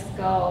to just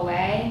go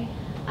away.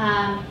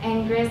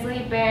 And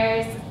grizzly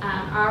bears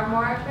are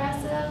more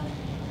aggressive.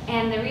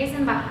 And the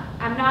reason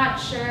I'm not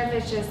sure if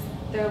it's just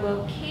their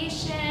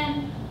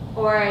location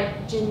or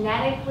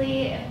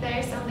genetically if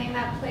there's something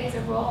that plays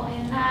a role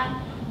in that,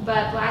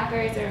 but black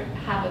bears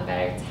have a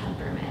better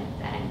temperament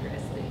than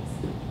grizzlies.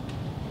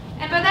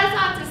 But that's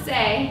not to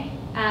say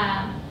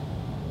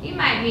you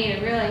might meet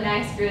a really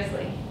nice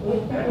grizzly.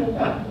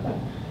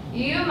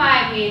 You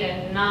might meet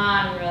a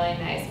non-really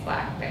nice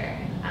black bear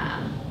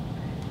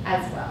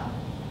as well.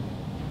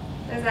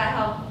 Does that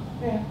help?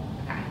 Yeah.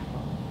 Okay.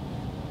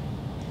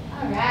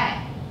 All right.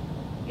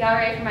 Y'all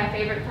ready for my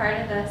favorite part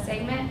of the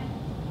segment?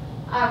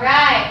 All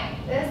right.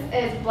 This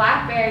is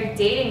Black Bear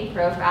Dating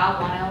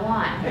Profile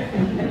 101.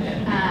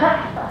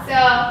 So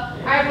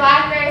our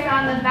black bears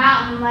on the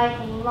mountain like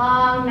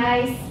long,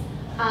 nice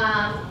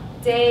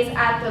days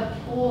at the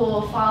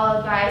pool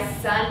followed by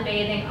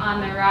sunbathing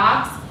on the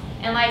rocks,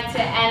 and like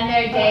to end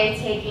their day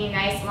taking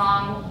nice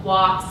long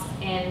walks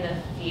in the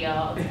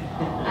field.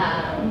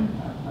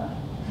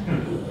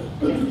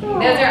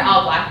 Those are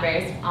all black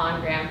bears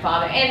on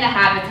Grandfather, in the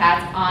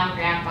habitats on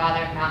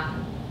Grandfather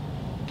Mountain.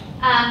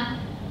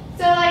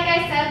 So like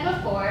I said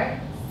before,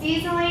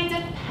 seasonally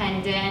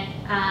dependent,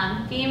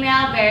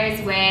 female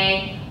bears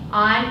weigh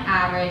on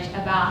average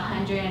about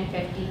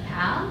 150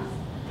 pounds.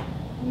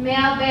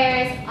 Male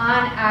bears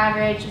on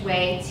average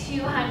weigh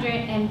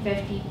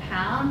 250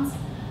 pounds,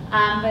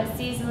 but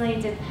seasonally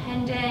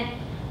dependent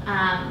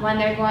when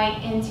they're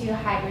going into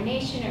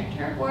hibernation or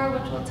turf war,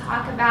 which we'll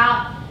talk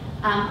about.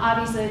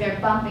 Obviously they're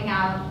bumping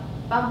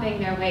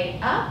their weight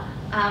up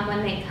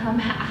when they come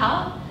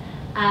out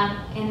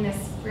in the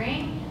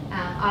spring.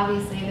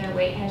 Obviously their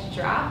weight has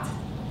dropped.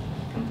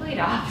 Complete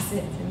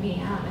opposite to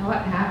me, I don't know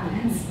what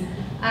happens.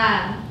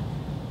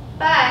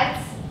 But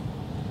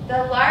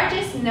the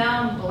largest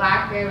known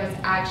black bear was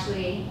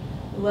actually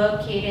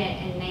located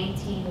in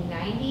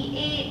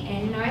 1998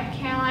 in North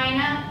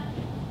Carolina.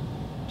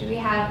 Do we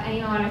have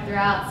anyone to throw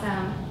out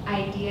some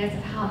ideas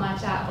of how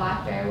much that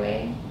black bear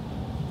weighed?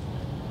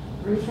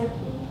 350?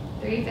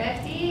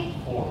 350?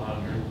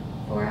 400.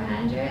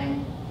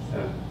 400?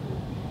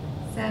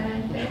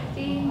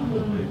 750?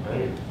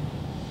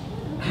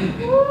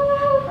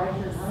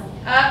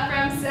 Up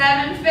from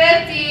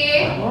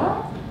 750.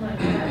 What?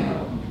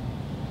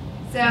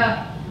 So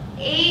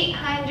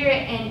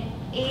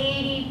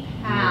 880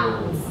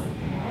 pounds.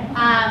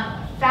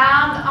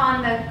 Found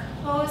on the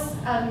coast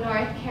of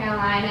North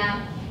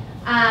Carolina.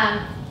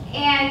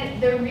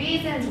 And the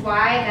reasons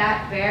why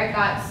that bear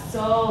got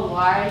so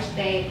large,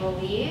 they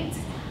believed,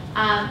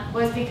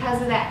 was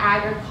because of the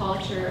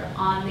agriculture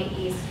on the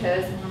East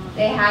Coast.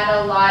 They had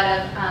a lot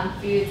of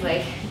foods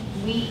like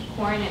wheat,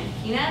 corn, and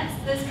peanuts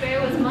this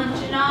bear was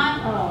munching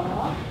on.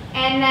 Oh.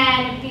 And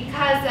then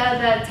because of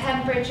the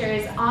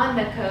temperatures on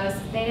the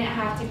coast, they didn't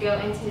have to go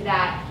into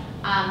that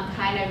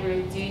kind of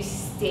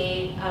reduced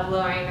state of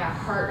lowering their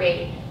heart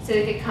rate, so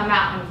they could come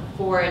out and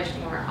forage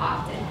more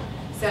often.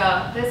 So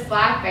this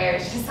black bear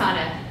is just on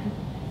a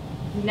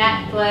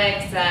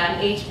Netflix,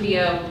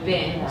 HBO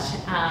binge,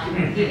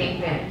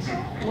 eating binge.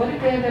 What did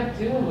they end up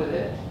doing with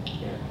it?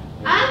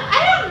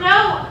 I don't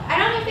know. I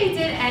don't know if they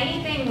did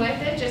anything with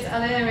it, just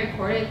other than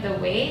recorded the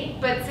weight.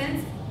 But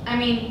since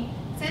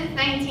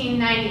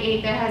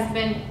 1998, there has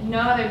been no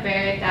other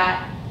bear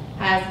that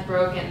has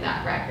broken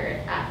that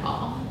record at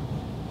all.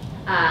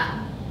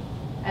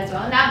 As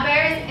well. Now,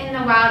 bears in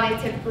the wild, they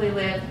typically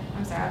live,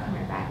 I'm sorry, I'll come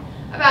right back,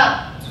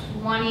 about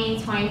 20,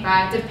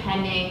 25,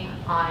 depending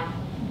on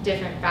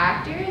different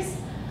factors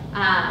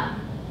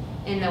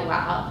in the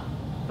wild.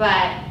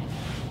 But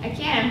I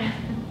can't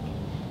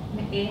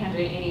imagine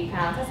 880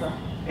 pounds, that's a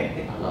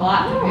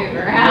lot to move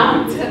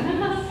around.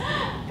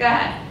 Go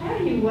ahead. How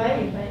do you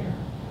weigh a bear?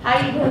 How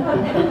do you,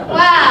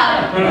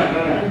 well,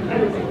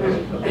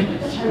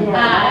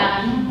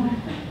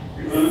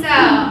 so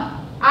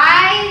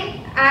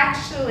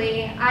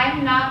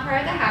I'm not part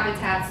of the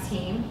Habitats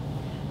team,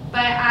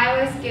 but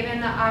I was given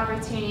the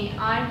opportunity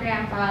on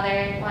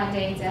Grandfather one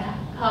day to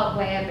help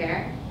weigh a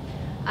bear.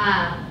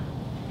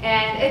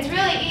 And it's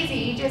really easy.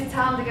 You just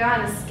tell them to go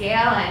on the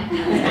scale and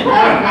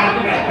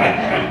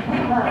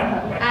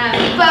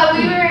but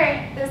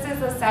this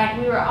is a sign,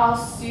 we were all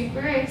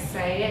super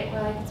excited.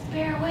 We're like, it's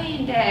bear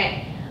weighing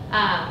day.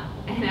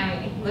 And I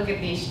mean, look at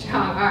these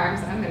strong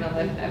arms. I'm gonna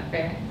lift that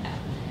bear.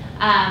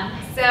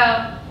 So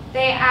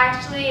they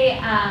actually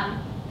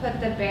put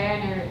the bear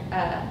in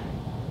a,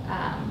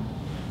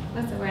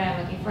 what's the word I'm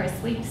looking for, a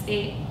sleep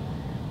state,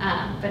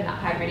 but not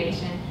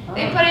hibernation.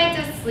 They put it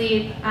to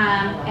sleep,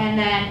 and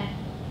then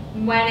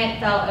when it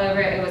fell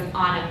over, it was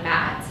on a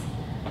mat.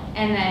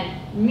 And then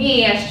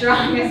me, as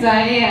strong as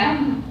I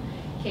am,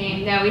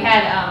 came. No, we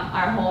had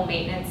our whole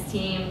maintenance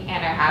team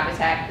and our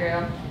habitat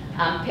crew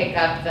pick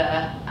up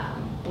the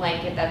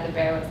blanket that the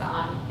bear was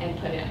on and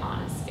put it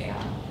on a scale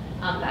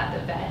that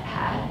the vet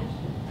had.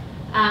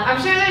 I'm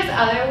sure there's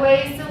other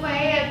ways to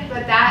weigh it,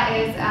 but that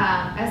is,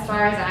 as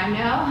far as I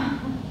know,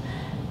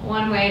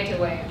 one way to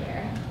weigh a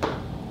bear.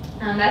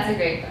 That's a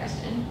great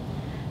question.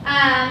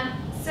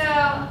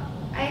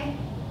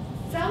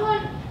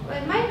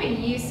 It might have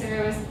been you,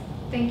 sir, was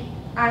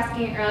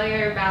asking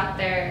earlier about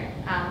their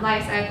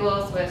life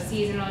cycles with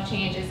seasonal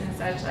changes and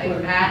such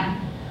like that.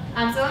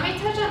 So let me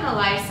touch on the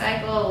life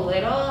cycle a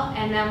little,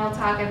 and then we'll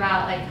talk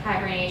about like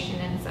hibernation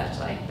and such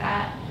like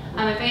that.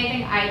 If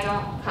anything I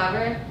don't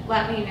cover,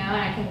 let me know, and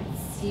I can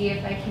see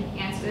if I can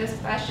answer those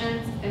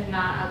questions. If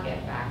not, I'll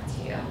get back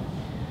to you.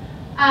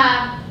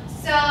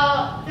 So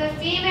the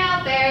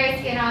female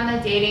bears get on the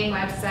dating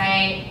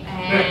website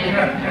and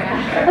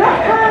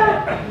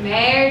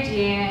May or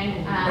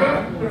June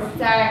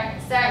start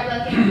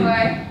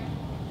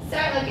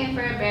looking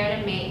for a bear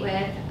to mate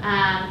with,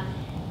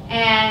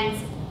 and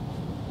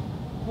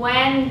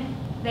when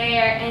they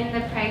are in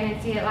the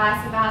pregnancy, it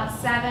lasts about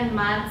 7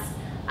 months,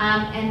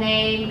 and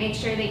they make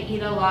sure they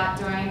eat a lot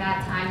during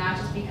that time, not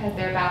just because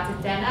they're about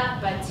to den up,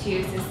 but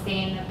to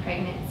sustain the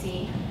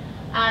pregnancy.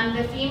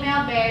 The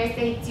female bears,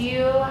 they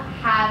do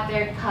have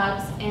their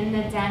cubs in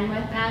the den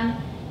with them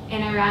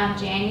in around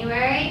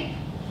January.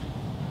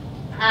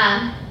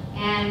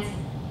 And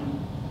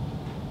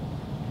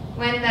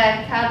when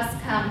the cubs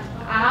come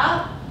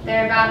out,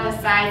 they're about the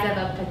size of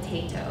a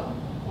potato.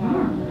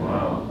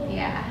 Wow.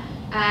 Yeah.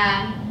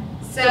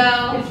 So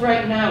It's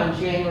right now in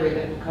January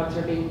that the cubs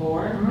are being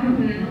born?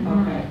 mhm.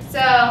 Okay.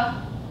 So,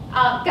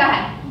 go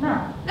ahead. No,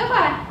 No, go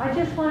ahead. I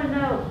just want to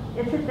know,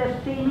 is it the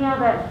female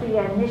that's the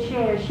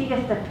initiator? She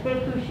gets to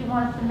pick who she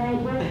wants to mate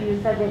with?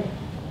 You said that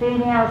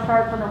females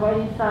start from the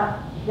waiting side,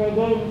 the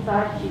dating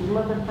side, she's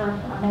looking for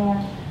a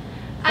man.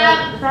 So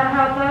is that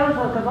how it goes?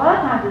 Because a lot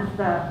of times it's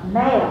the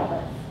male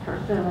that's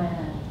pursuing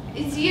it.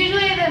 It's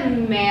usually the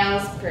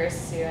males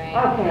pursuing.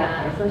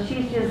 Okay, so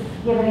she's just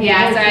giving it.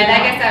 Yeah, sorry, I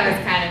guess that was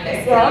kind of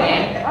misleading. Yeah,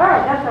 okay. All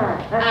right, that's all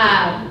right.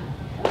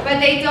 That's But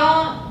they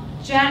don't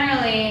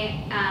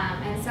generally,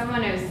 and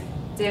someone who's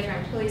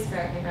different, please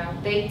correct me if I'm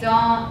wrong, they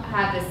don't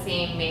have the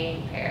same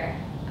mating pair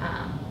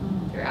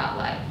throughout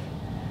life.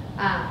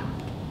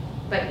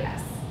 But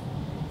yes.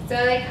 So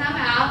they come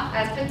out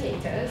as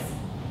potatoes,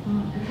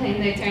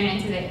 and they turn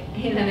into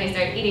and then they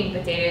start eating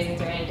potatoes and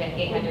turn into an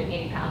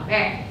 880-pound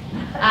bear.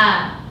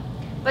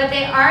 But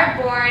they are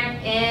born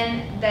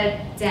in the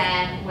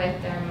den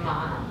with their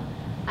mom.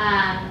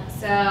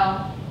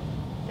 So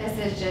this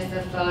is just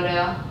a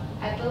photo.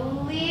 I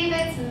believe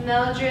it's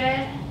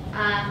Mildred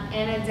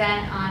in a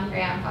den on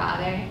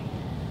Grandfather.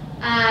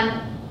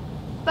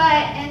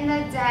 But in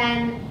the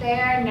den,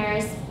 they are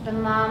nursed. The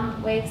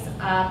mom wakes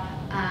up,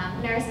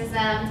 nurses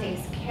them,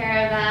 takes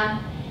care of them.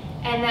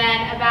 And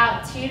then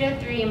about 2 to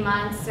 3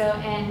 months, so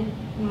in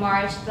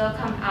March, they'll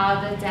come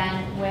out of the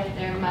den with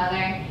their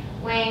mother,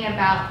 weighing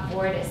about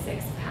 4 to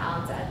 6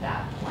 pounds at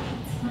that point.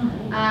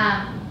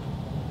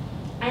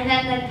 And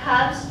then the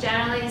cubs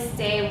generally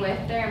stay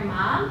with their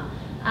mom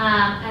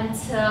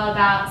until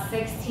about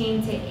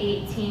 16 to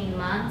 18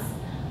 months,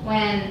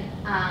 when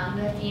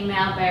the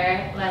female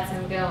bear lets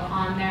them go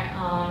on their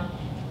own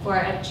for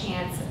a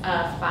chance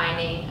of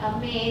finding a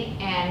mate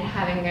and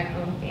having their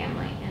own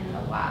family in the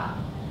wild.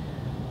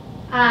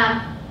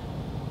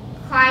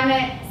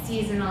 Climate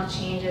seasonal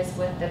changes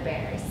with the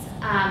bears.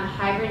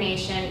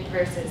 Hibernation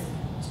versus,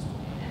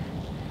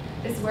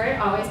 this word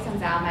always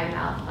comes out of my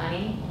mouth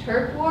funny,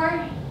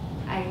 torpor,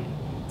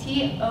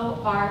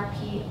 T-O-R-P-O-R,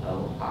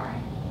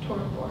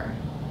 torpor.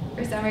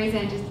 For some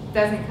reason, it just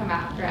doesn't come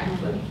out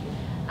correctly.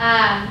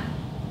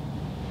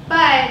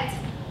 But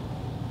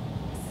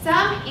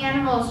some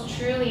animals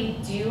truly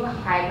do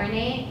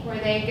hibernate, where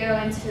they go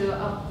into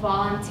a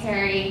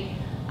voluntary,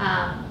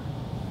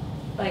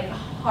 like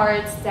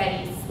hard,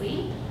 steady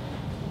sleep.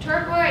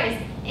 Torpor is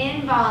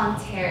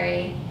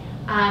involuntary,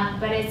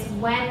 but it's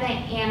when the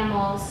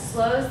animal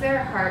slows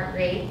their heart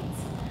rate,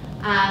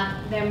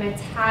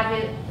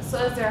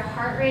 slows their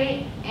heart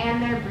rate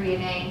and their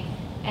breathing,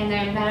 and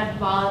their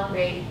metabolic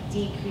rate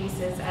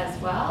decreases as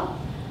well.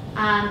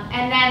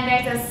 And then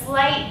there's a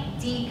slight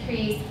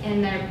decrease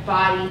in their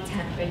body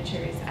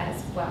temperatures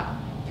as well.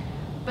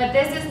 But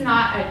this is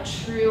not a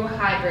true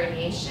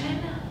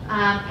hibernation,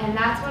 and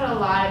that's what a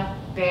lot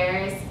of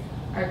bears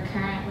are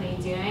currently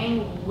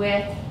doing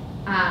with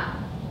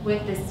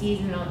the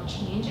seasonal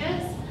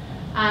changes.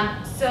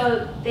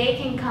 So they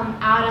can come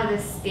out of the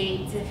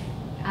state to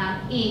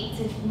eat,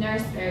 to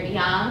nurse their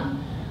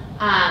young,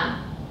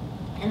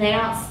 and they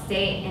don't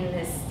stay in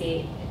this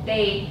state.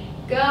 They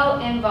go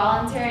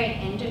involuntary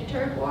into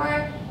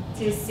torpor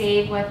to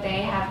save what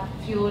they have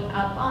fueled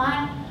up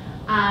on,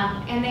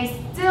 and they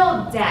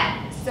still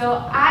den.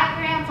 So at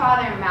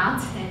Grandfather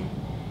Mountain,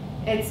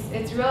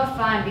 it's real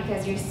fun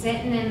because you're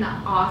sitting in the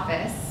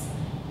office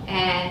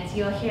and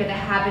you'll hear the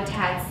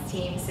habitats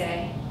team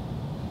say,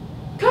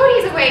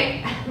 "Cody's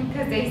awake,"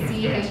 because they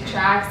see his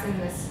tracks in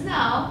the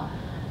snow.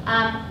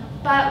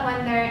 But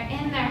when they're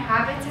in their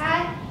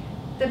habitat,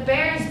 the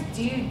bears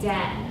do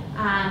den.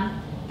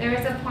 There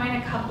was a point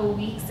a couple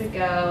weeks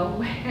ago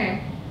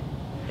where,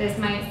 this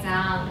might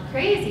sound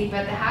crazy,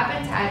 but the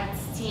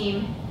habitats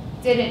team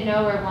didn't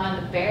know where one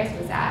of the bears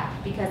was at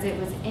because it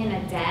was in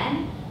a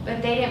den,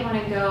 but they didn't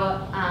want to go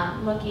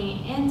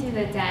looking into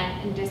the den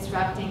and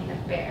disrupting the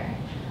bear.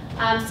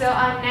 So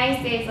on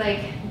nice days,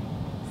 like,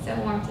 so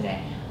warm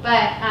today,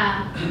 but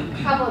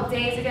a couple of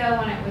days ago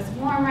when it was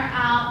warmer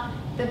out,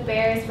 the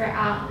bears were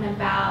out and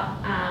about.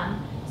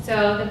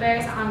 So the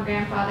bears on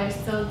Grandfather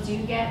still do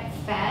get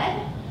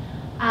fed.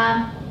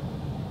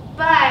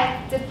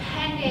 But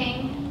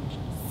depending,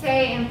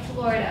 say in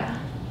Florida,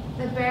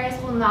 the bears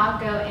will not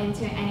go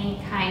into any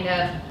kind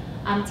of,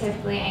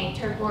 typically any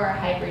torpor or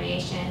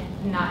hibernation,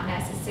 not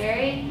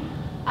necessary.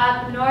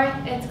 Up north,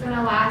 it's going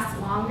to last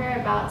longer,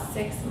 about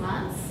 6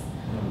 months.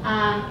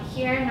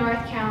 Here in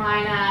North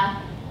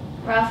Carolina,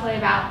 roughly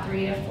about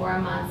 3 to 4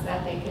 months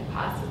that they could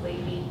possibly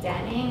be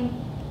denning.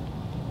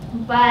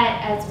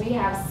 But as we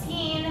have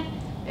seen,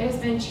 there's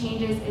been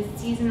changes in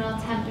seasonal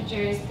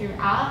temperatures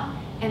throughout,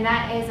 and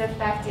that is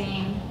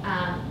affecting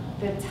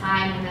the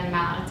time and the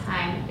amount of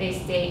time they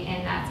stay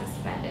in that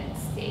suspended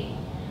state.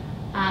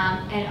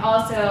 And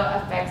also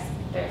affects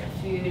their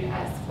food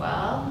as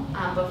well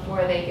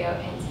before they go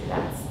into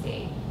that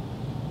state.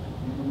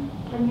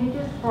 Can you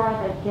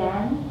describe a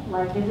den?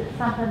 Like, is it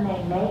something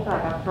they make,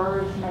 like a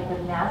birds make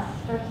a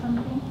nest or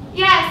something?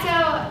 Yeah,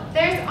 so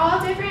there's all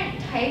different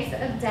types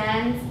of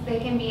dens. They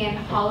can be in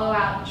hollow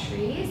out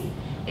trees.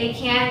 They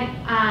can,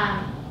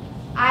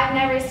 I've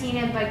never seen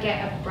it, but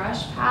get a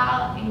brush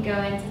pile and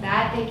go into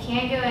that. They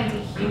can go into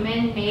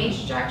human-made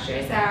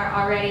structures that are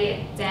already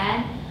a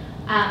den.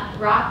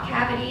 Rock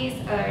cavities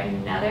are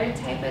another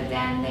type of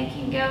den they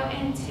can go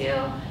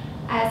into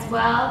as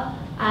well.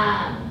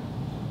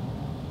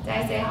 Did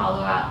I say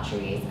hollow out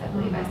trees? I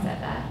believe I said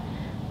that.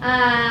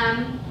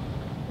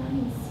 Let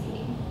me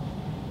see.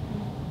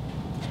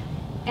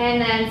 And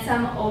then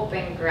some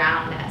open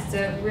ground nests. So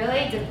it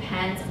really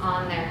depends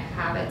on their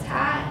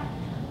habitat.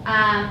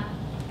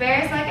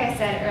 Bears, like I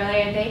said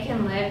earlier, they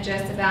can live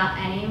just about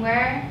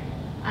anywhere,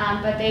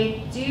 but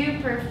they do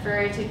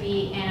prefer to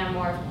be in a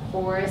more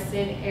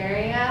forested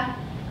area,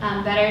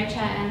 better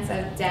chance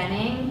of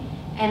denning.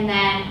 And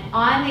then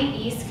on the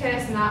East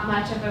Coast, not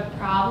much of a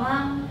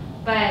problem,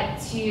 but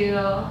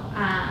to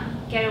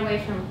get away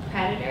from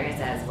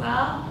predators as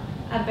well.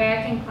 A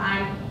bear can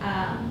climb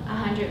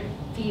 100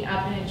 feet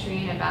up in a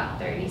tree in about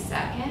 30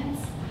 seconds.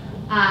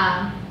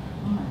 Oh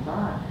my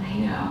God. I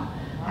know.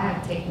 That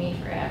would take me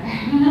forever.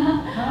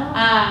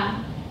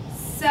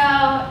 So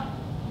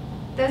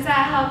does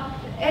that help?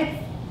 It's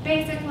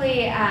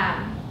basically,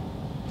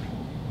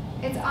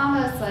 it's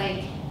almost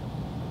like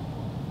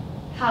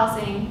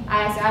housing.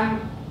 I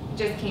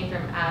just came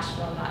from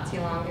Asheville not too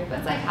long ago, but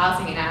it's like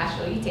housing in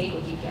Asheville. You take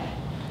what you get.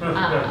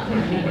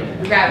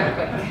 Grab it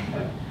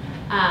quick.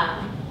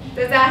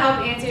 Does that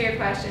help answer your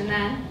question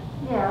then?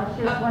 Yeah, I was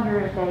just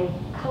wondering if they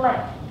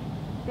collect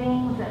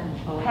things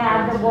and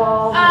pad the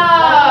walls. Oh,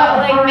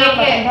 like make a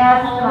it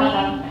nest,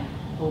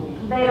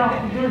 homey? They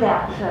don't do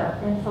that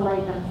to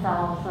insulate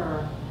themselves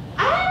or.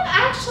 I'm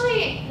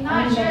actually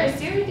not sure.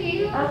 Sue, do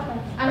you? Okay.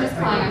 I'm just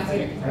calling on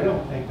Sue. I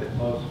don't think that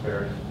most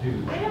bears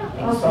do. I don't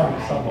think Okay.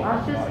 so. Some of I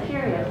was them just might,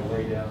 curious.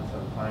 lay down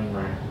some pine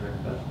branches,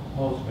 but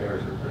most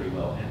bears are pretty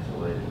well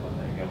insulated when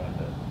they go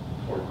into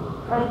torpor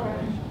or Okay,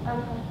 hibernation.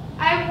 okay.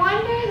 I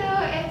wonder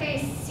though if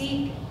they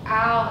seek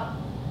out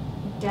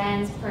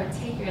dens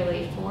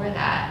particularly for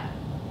that,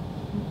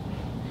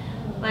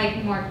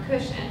 like more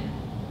cushion.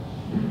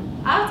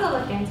 I'll have to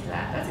look into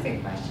that. That's a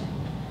good question.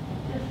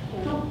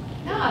 No,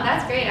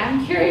 that's great.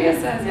 I'm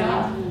curious as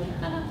well.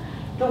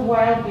 The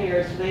wild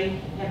bears, do they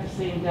have the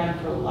same den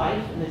for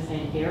life in the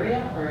same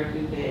area, or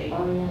do they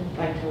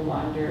like to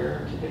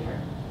wander to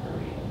different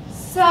areas?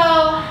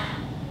 So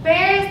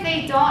bears,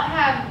 they don't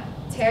have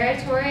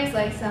territories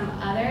like some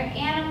other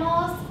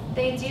animals.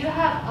 They do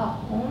have a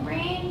home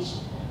range.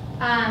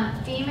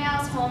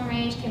 Female's home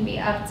range can be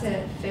up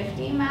to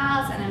 50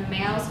 miles, and a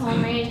male's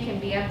home range can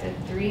be up to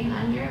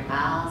 300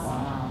 miles.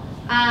 Wow.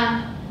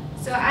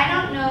 So I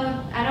don't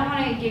know, I don't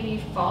want to give you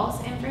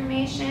false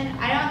information.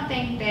 I don't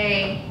think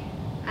they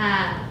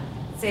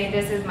say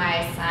this is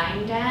my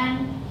assigned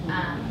den.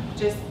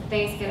 Just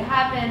things could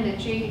happen, the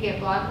tree could get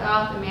blocked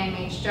off, the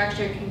man-made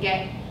structure can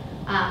get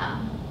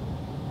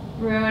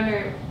ruined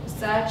or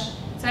such.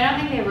 So I don't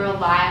think they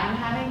rely on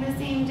having the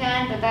same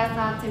den, but that's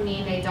not to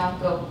mean they don't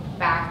go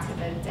back to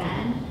the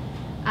den.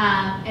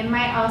 It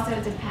might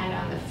also depend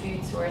on the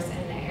food source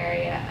in the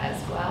area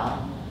as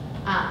well.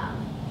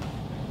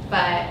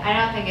 But I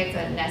don't think it's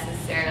a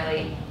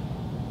necessarily,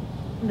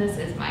 this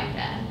is my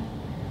den.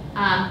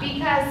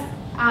 Because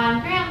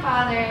on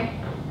grandfather,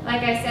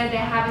 like I said, the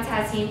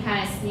habitat team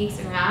kind of sneaks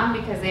around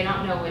because they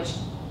don't know which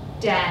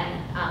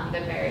den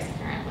the bear is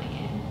currently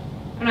in.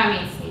 When I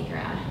mean sneak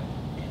around,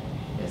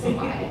 just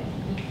quiet.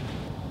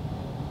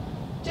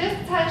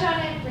 Just touch on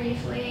it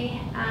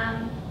briefly.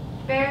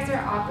 Bears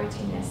are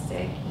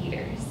opportunistic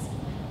eaters.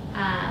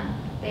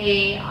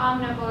 They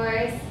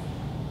omnivores,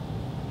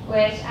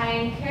 which I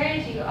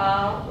encourage you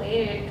all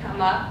later to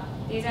come up.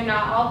 These are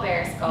not all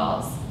bear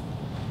skulls,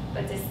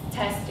 but to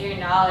test your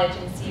knowledge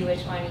and see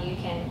which one you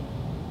can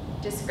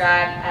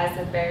describe as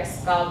a bear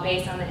skull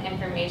based on the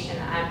information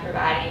that I'm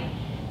providing.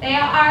 They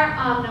are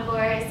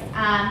omnivores.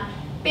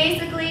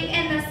 Basically,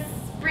 in the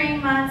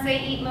spring months, they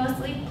eat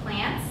mostly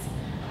plants.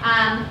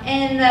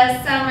 In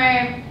the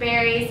summer,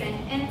 berries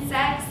and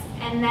insects,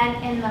 and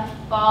then in the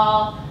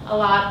fall, a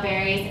lot of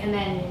berries and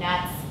then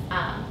nuts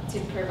to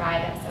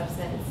provide that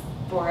substance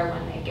for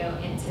when they go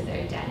into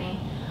their denning.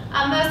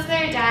 Most of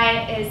their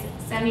diet is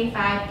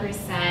 75%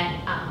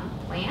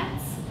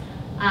 plants,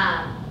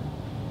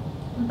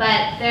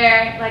 but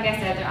they're, like I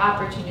said, they're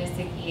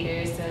opportunistic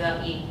eaters, so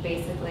they'll eat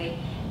basically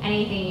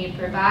anything you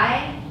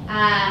provide.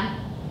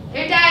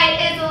 Their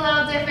diet is a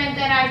little different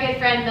than our good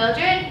friend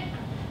Mildred,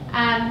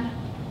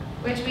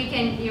 which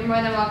you're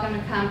more than welcome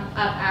to come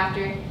up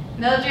after.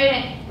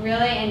 Mildred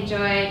really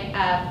enjoyed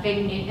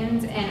Fig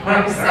Newtons and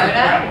orange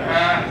soda.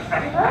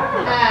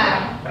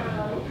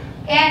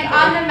 And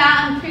on the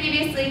mountain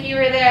previously, if you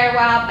were there a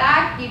while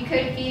back, you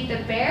could feed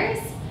the bears.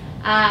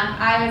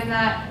 Has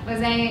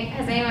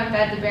anyone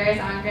fed the bears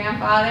on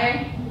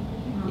grandfather?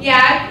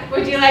 Yeah,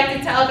 would you like to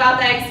tell about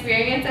that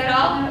experience at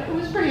all? It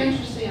was pretty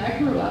interesting. I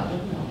grew up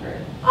with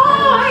Mildred.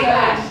 Oh my So,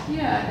 gosh.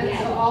 Yeah, and Yeah.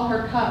 so all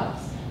her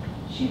cubs.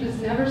 She was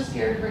never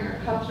scared to bring her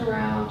cubs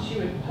around. She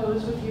would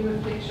pose with you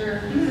with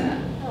pictures,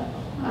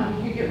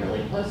 and you get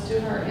really close to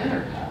her and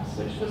her cubs,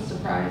 which was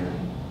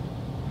surprising.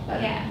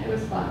 But Yeah. it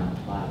was fun,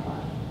 a lot of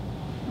fun.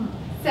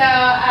 So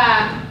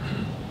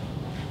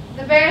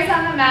the bears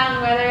on the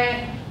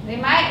mountain, they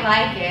might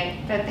like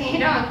it, but they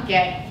don't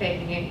get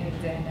Fig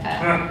Newtons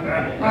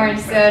and orange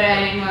soda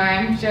anymore.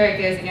 I'm sure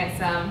it goes against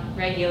some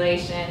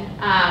regulation.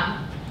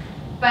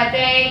 But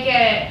they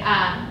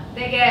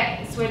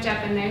get switch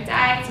up in their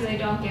diet so they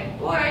don't get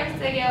bored, so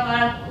they get a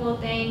lot of cool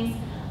things.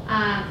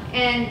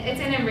 And it's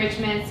an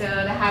enrichment, so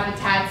the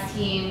habitats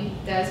team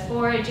does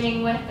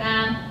foraging with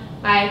them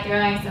by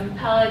throwing some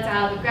pellets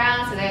out of the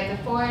ground so they have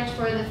to forage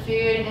for the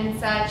food and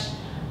such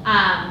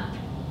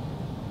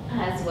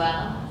as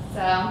well.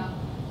 So,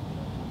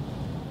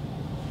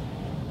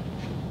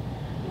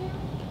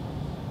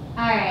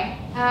 all right.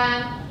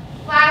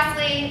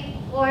 Lastly,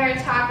 we'll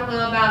talk a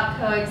little about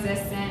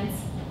coexistence.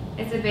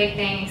 It's a big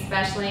thing,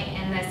 especially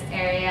in this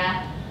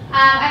area.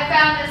 I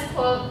found this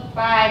quote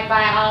by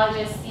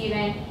biologist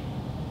Stephen,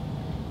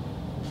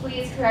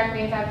 please correct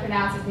me if I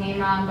pronounce his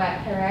name wrong, but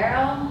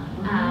Herrero.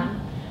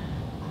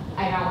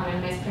 I don't want to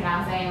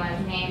mispronounce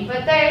anyone's name,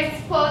 but there's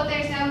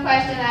no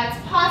question that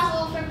it's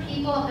possible for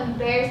people and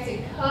bears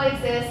to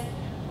coexist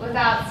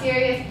without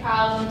serious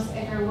problems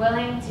if we're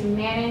willing to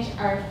manage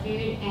our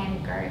food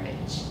and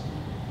garbage.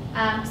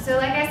 So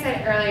like I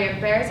said earlier,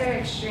 bears are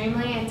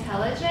extremely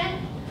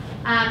intelligent.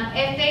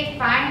 If they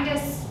find a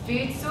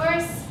food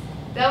source,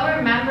 they'll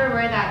remember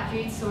where that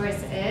food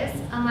source is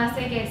unless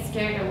they get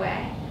scared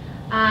away,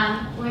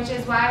 which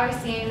is why we're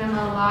seeing them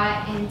a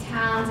lot in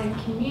towns and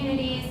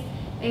communities.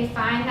 They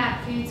find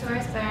that food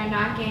source but are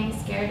not getting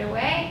scared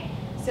away,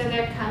 so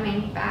they're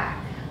coming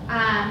back.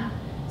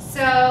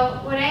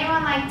 So would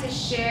anyone like to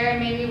share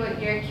maybe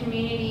what your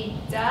community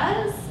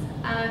does,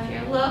 if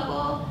you're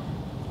local,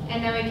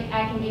 and then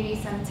I can give you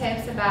some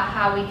tips about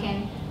how we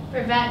can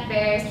prevent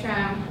bears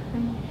from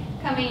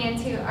coming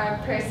into our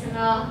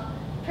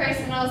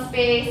personal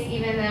space,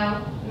 even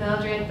though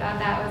Mildred thought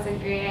that was a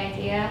great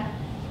idea.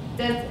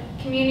 does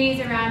communities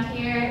around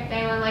here, if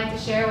anyone would like to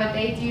share what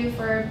they do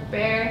for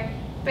bear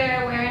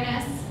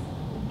awareness?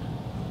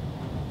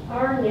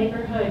 Our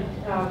neighborhood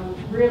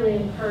really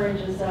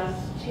encourages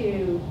us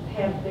to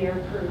have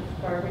bear-proof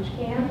garbage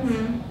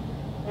cans.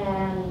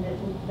 And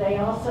they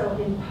also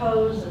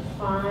impose a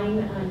fine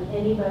on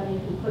anybody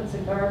who puts a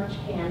garbage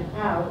can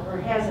out or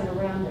has it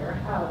around their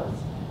house,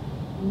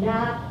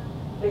 not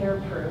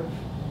bear-proof.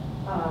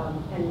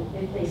 And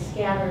if they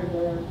scatter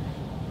the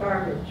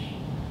garbage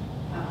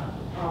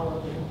all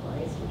over the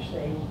place, which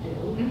they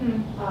do,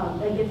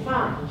 they get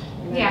fined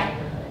in Yeah. that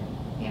neighborhood.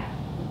 Yeah.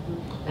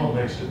 What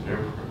makes it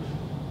bear-proof?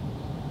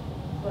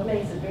 What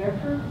makes it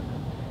bear-proof?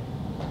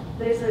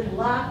 There's a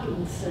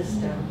locking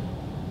system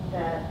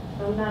that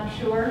I'm not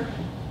sure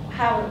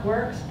how it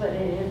works, but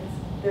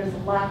there's a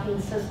locking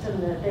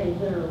system that they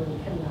literally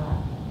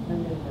cannot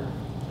maneuver.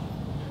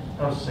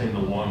 I've seen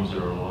the ones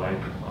that are like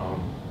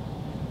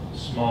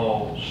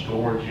small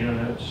storage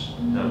units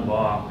that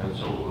lock, and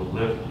so it will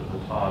lift to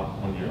the top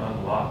when you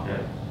unlock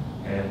it,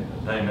 and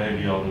they may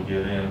be able to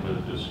get in, but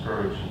it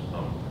discourages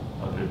them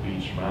up at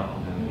Beach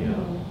Mountain in the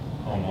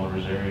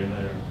homeowners area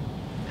there.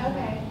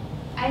 Okay.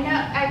 I know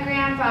at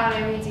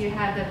grandfather we do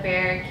have the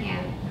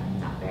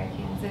not bear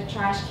cans, the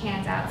trash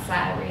cans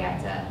outside where you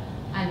have to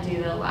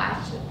undo the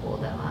latch to pull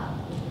them up.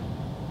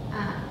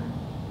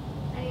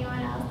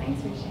 Anyone else?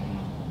 Thanks for sharing.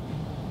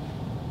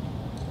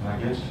 And I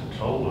guess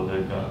Petrilla,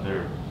 they've got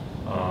their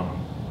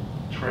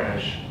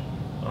trash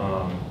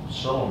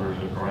cylinders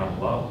at ground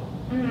level.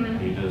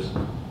 You just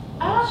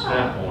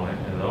step on it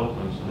and it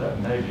opens, so that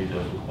may be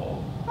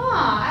difficult.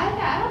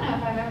 I don't know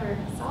if I've ever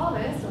saw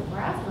this before.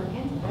 I have to look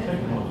into I this.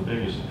 think one of the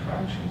biggest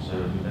attractions,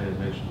 you may have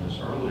mentioned this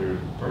earlier, is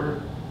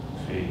bird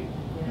feed.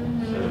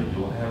 So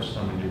you'll have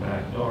some in your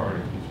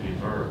backyard if you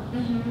feed birds.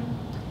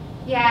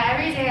 Yeah,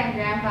 every day on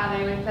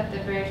grandfather we put the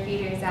bird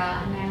feeders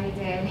out, and every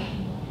day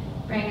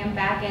we bring them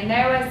back in.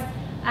 There was,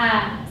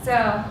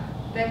 so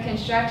the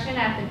construction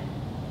at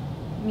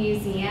the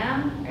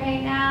museum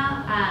right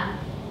now,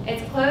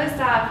 it's closed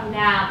off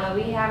now, but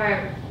we have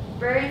our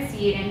bird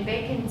seed in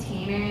big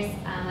containers,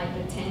 like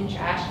the tin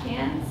trash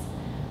cans,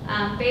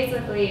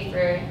 basically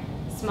for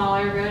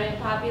smaller rodent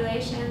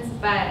populations.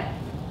 But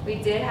we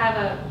did have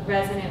a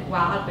resident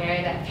wild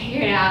bear that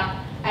figured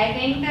out, I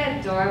think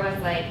the door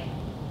was like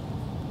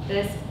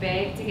this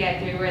big to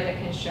get through where the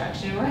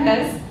construction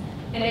was,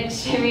 and it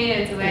shimmied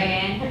its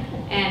way in,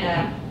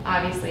 and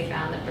obviously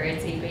found the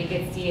bird seed, but you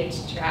could see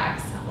its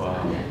tracks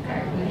on the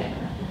carpet.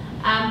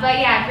 But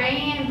yeah,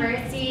 bringing in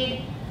bird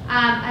seed,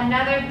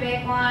 another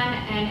big one,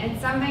 and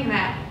it's something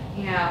that,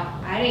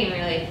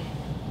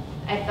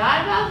 I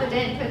thought about but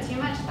didn't put too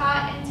much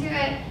thought into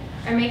it,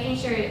 or making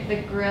sure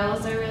the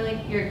grills are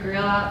your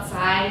grill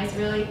outside is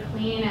really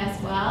clean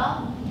as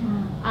well.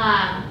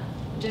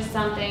 Just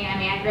something,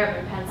 I grew up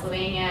in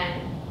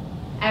Pennsylvania,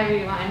 and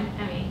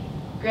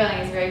grilling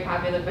is very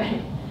popular, but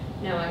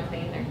no one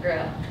cleaned their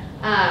grill.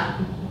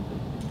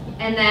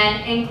 And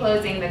then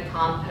enclosing the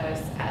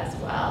compost as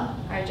well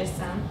are just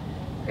some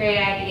great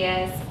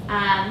ideas.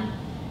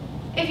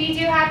 If you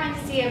do happen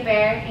to see a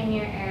bear in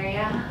your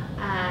area,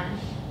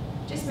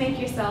 just make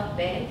yourself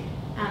big,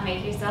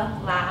 make yourself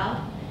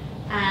loud.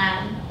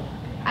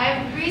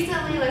 I've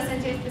recently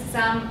listened to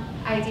some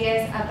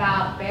ideas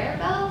about bear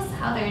bells,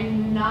 how they're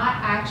not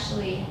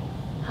actually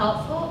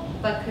helpful,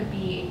 but could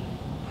be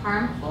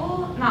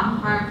harmful, not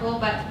harmful,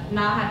 but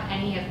not have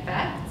any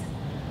effect.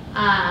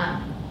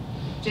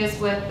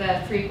 Just with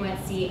the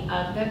frequency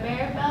of the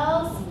bear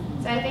bells.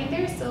 So I think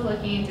they're still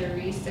looking into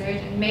research,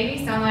 and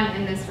maybe someone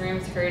in this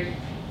room's heard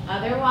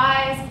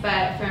otherwise,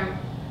 but from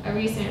a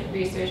recent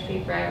research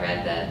paper I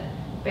read,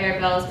 the bear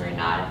bells were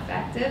not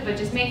effective, but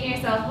just making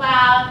yourself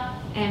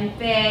loud and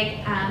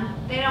big,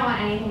 they don't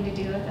want anything to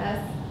do with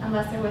us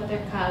unless they're with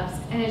their cubs,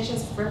 and it's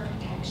just for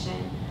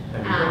protection.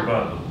 Have you heard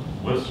about the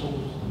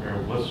whistles, the bear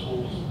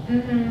whistles?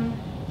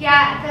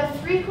 Yeah, the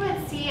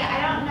frequency,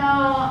 I don't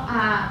know,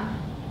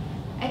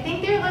 I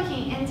think they're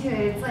looking into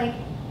it. It's like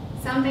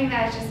something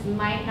that just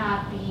might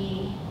not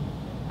be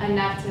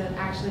enough to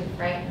actually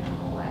frighten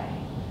them away.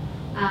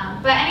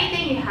 But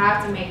anything you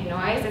have to make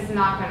noise is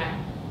not going to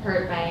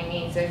hurt by any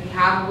means. So if you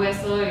have a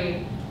whistle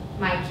or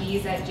my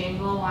keys that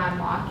jingle while I'm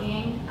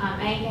walking,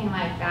 anything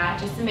like that,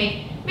 just to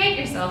make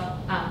yourself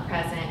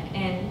present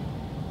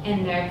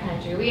in their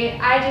country.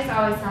 I just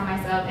always tell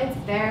myself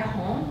it's their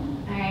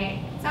home, all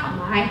right? It's not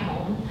my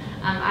home.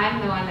 I'm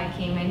the one that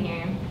came in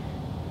here and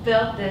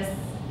built this.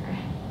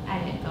 I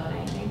didn't build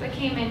anything, but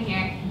came in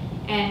here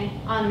and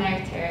on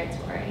their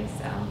territory.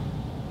 So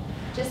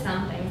just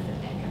some things to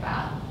think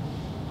about.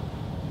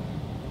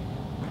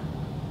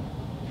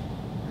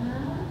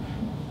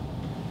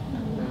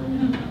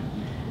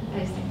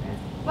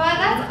 Well,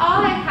 that's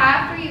all I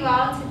have for you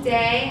all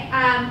today.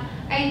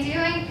 I do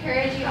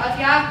encourage you all, if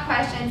you have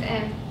questions,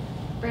 and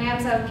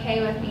Bram's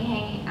okay with me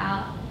hanging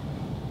out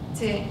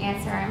to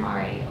answer, I'm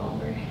already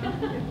over.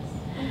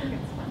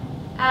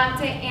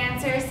 To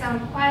answer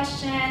some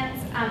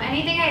questions,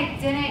 anything I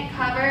didn't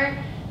cover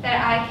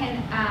that I can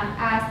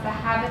ask the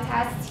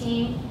Habitats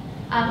team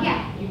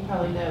Yeah. You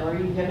probably know, are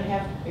you gonna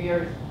have,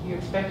 you're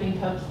expecting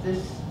cubs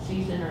this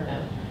season or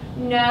no?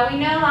 No, we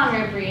no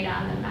longer breed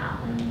on the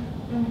mountain.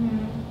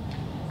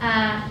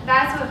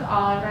 That's with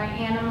all of our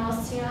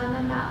animals too on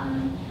the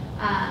mountain.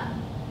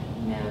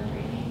 No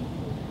breeding.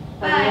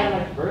 Are they on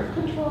like birth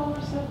control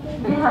or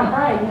something? Yeah,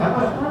 right, I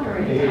was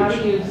wondering. How do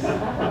you?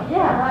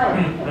 Yeah, right.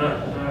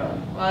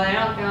 Well, they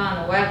don't go on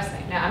the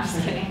website. No, I'm just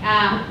kidding.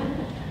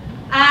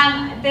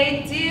 They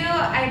do.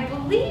 I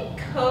believe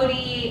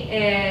Cody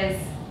is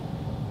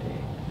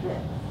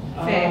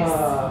fixed.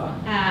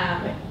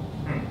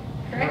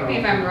 Correct me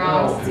if I'm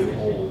wrong. Too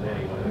old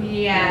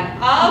anyway. Yeah,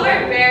 all of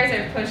our bears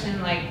are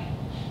pushing like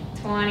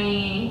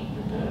 20,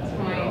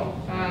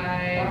 25.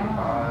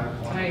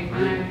 25, 23,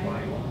 25.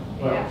 21.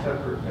 Well, Yeah. except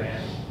for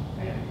Fanny.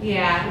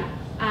 Yeah.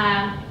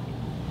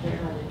 They're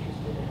not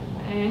interested in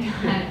it.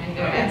 I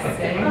know what I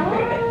say.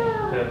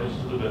 That was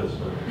the best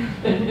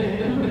way.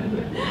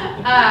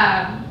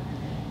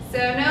 So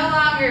no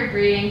longer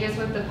breeding, just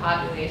with the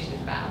population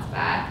bounce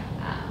back.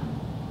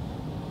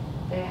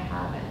 They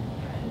haven't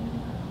bred.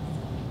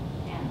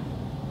 Yeah.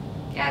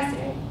 Yeah,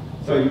 Siri.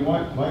 So you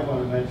might want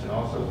to mention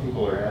also,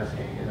 people are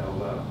asking,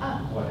 Oh.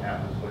 what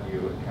happens when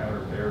you encounter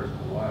bears in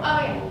the wild. Oh,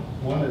 yeah. Well,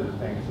 one of the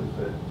things is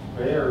that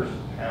bears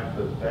have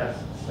the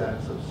best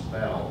sense of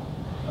smell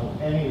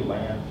of any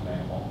land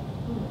mammal.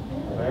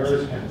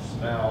 Bears can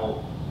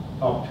smell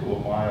up to a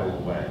mile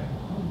away.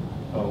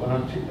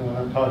 When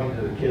I'm talking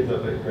to the kids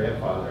up at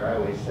Grandfather, I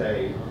always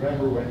say,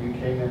 remember when you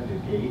came in the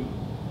gate,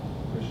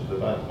 which is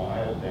about a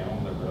mile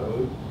down the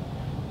road,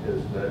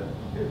 is that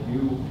if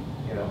you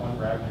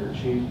unwrapped your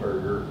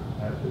cheeseburger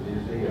at the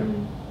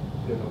museum,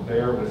 if a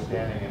bear was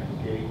standing at the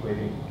gate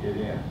waiting to get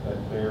in,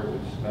 that bear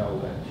would smell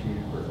that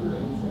cheeseburger.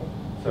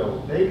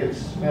 So they can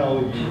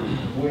smell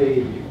you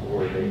way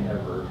before they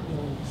ever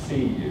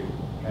see you.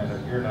 And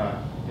if you're not,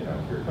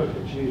 if you're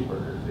cooking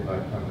cheeseburgers, they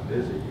might come and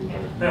visit you.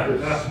 But if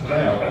you just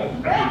smell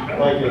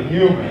like a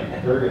human,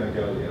 they're going to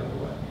go the other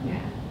way.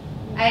 Yeah.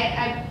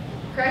 I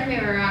correct me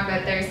if I'm wrong,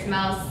 but their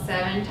smell is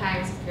 7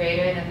 times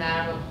greater than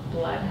that of a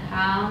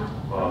bloodhound.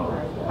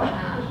 Wow.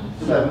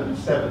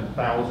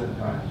 7,000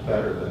 times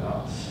better than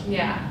us.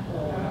 Yeah.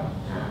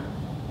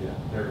 Yeah,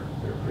 they're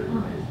pretty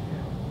amazing.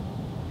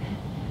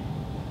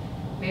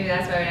 Maybe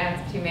that's why we don't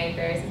have too many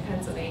bears in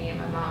Pennsylvania.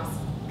 My mom's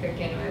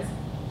cooking was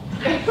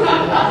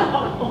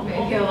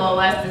maybe a little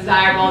less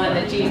desirable than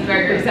the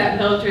cheeseburgers at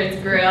Mildred's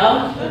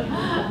Grill.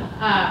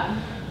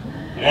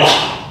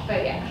 But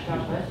yeah.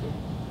 God bless you.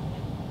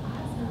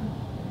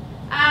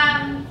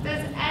 Awesome.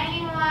 Does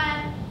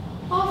anyone,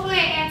 hopefully I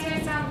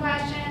answered some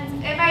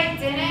questions. If I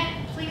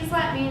didn't, please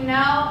let me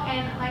know.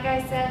 And like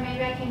I said,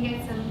 maybe I can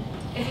get some,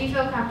 if you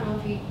feel comfortable,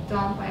 if you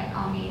don't, by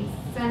all means,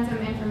 send some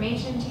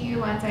information to you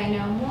once I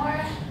know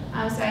more,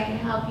 so I can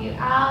help you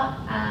out.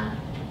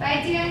 But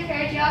I do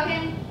encourage y'all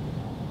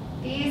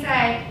these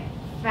I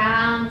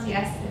found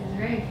yesterday, it was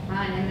very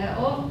fun, and the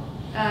old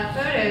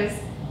photos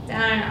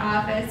down in our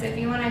office, if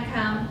you want to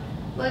come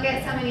look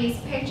at some of these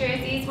pictures.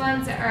 These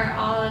ones are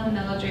all of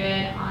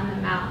Mildred on the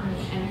mountain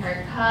and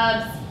her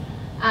cubs.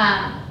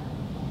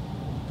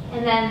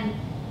 And then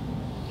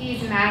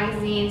these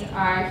magazines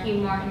are, Hugh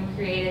Morton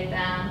created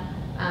them.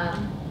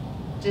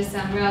 Just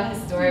some real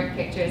historic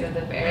pictures of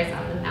the bears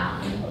on the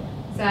mountain.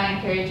 So I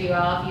encourage you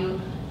all,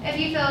 if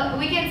you feel,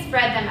 we can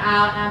spread them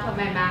out, and I'll put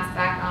my mask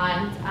back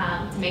on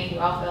to make you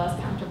all feel as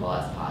comfortable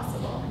as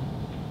possible.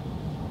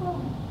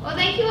 Well,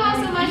 thank you all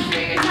so much for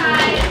your time.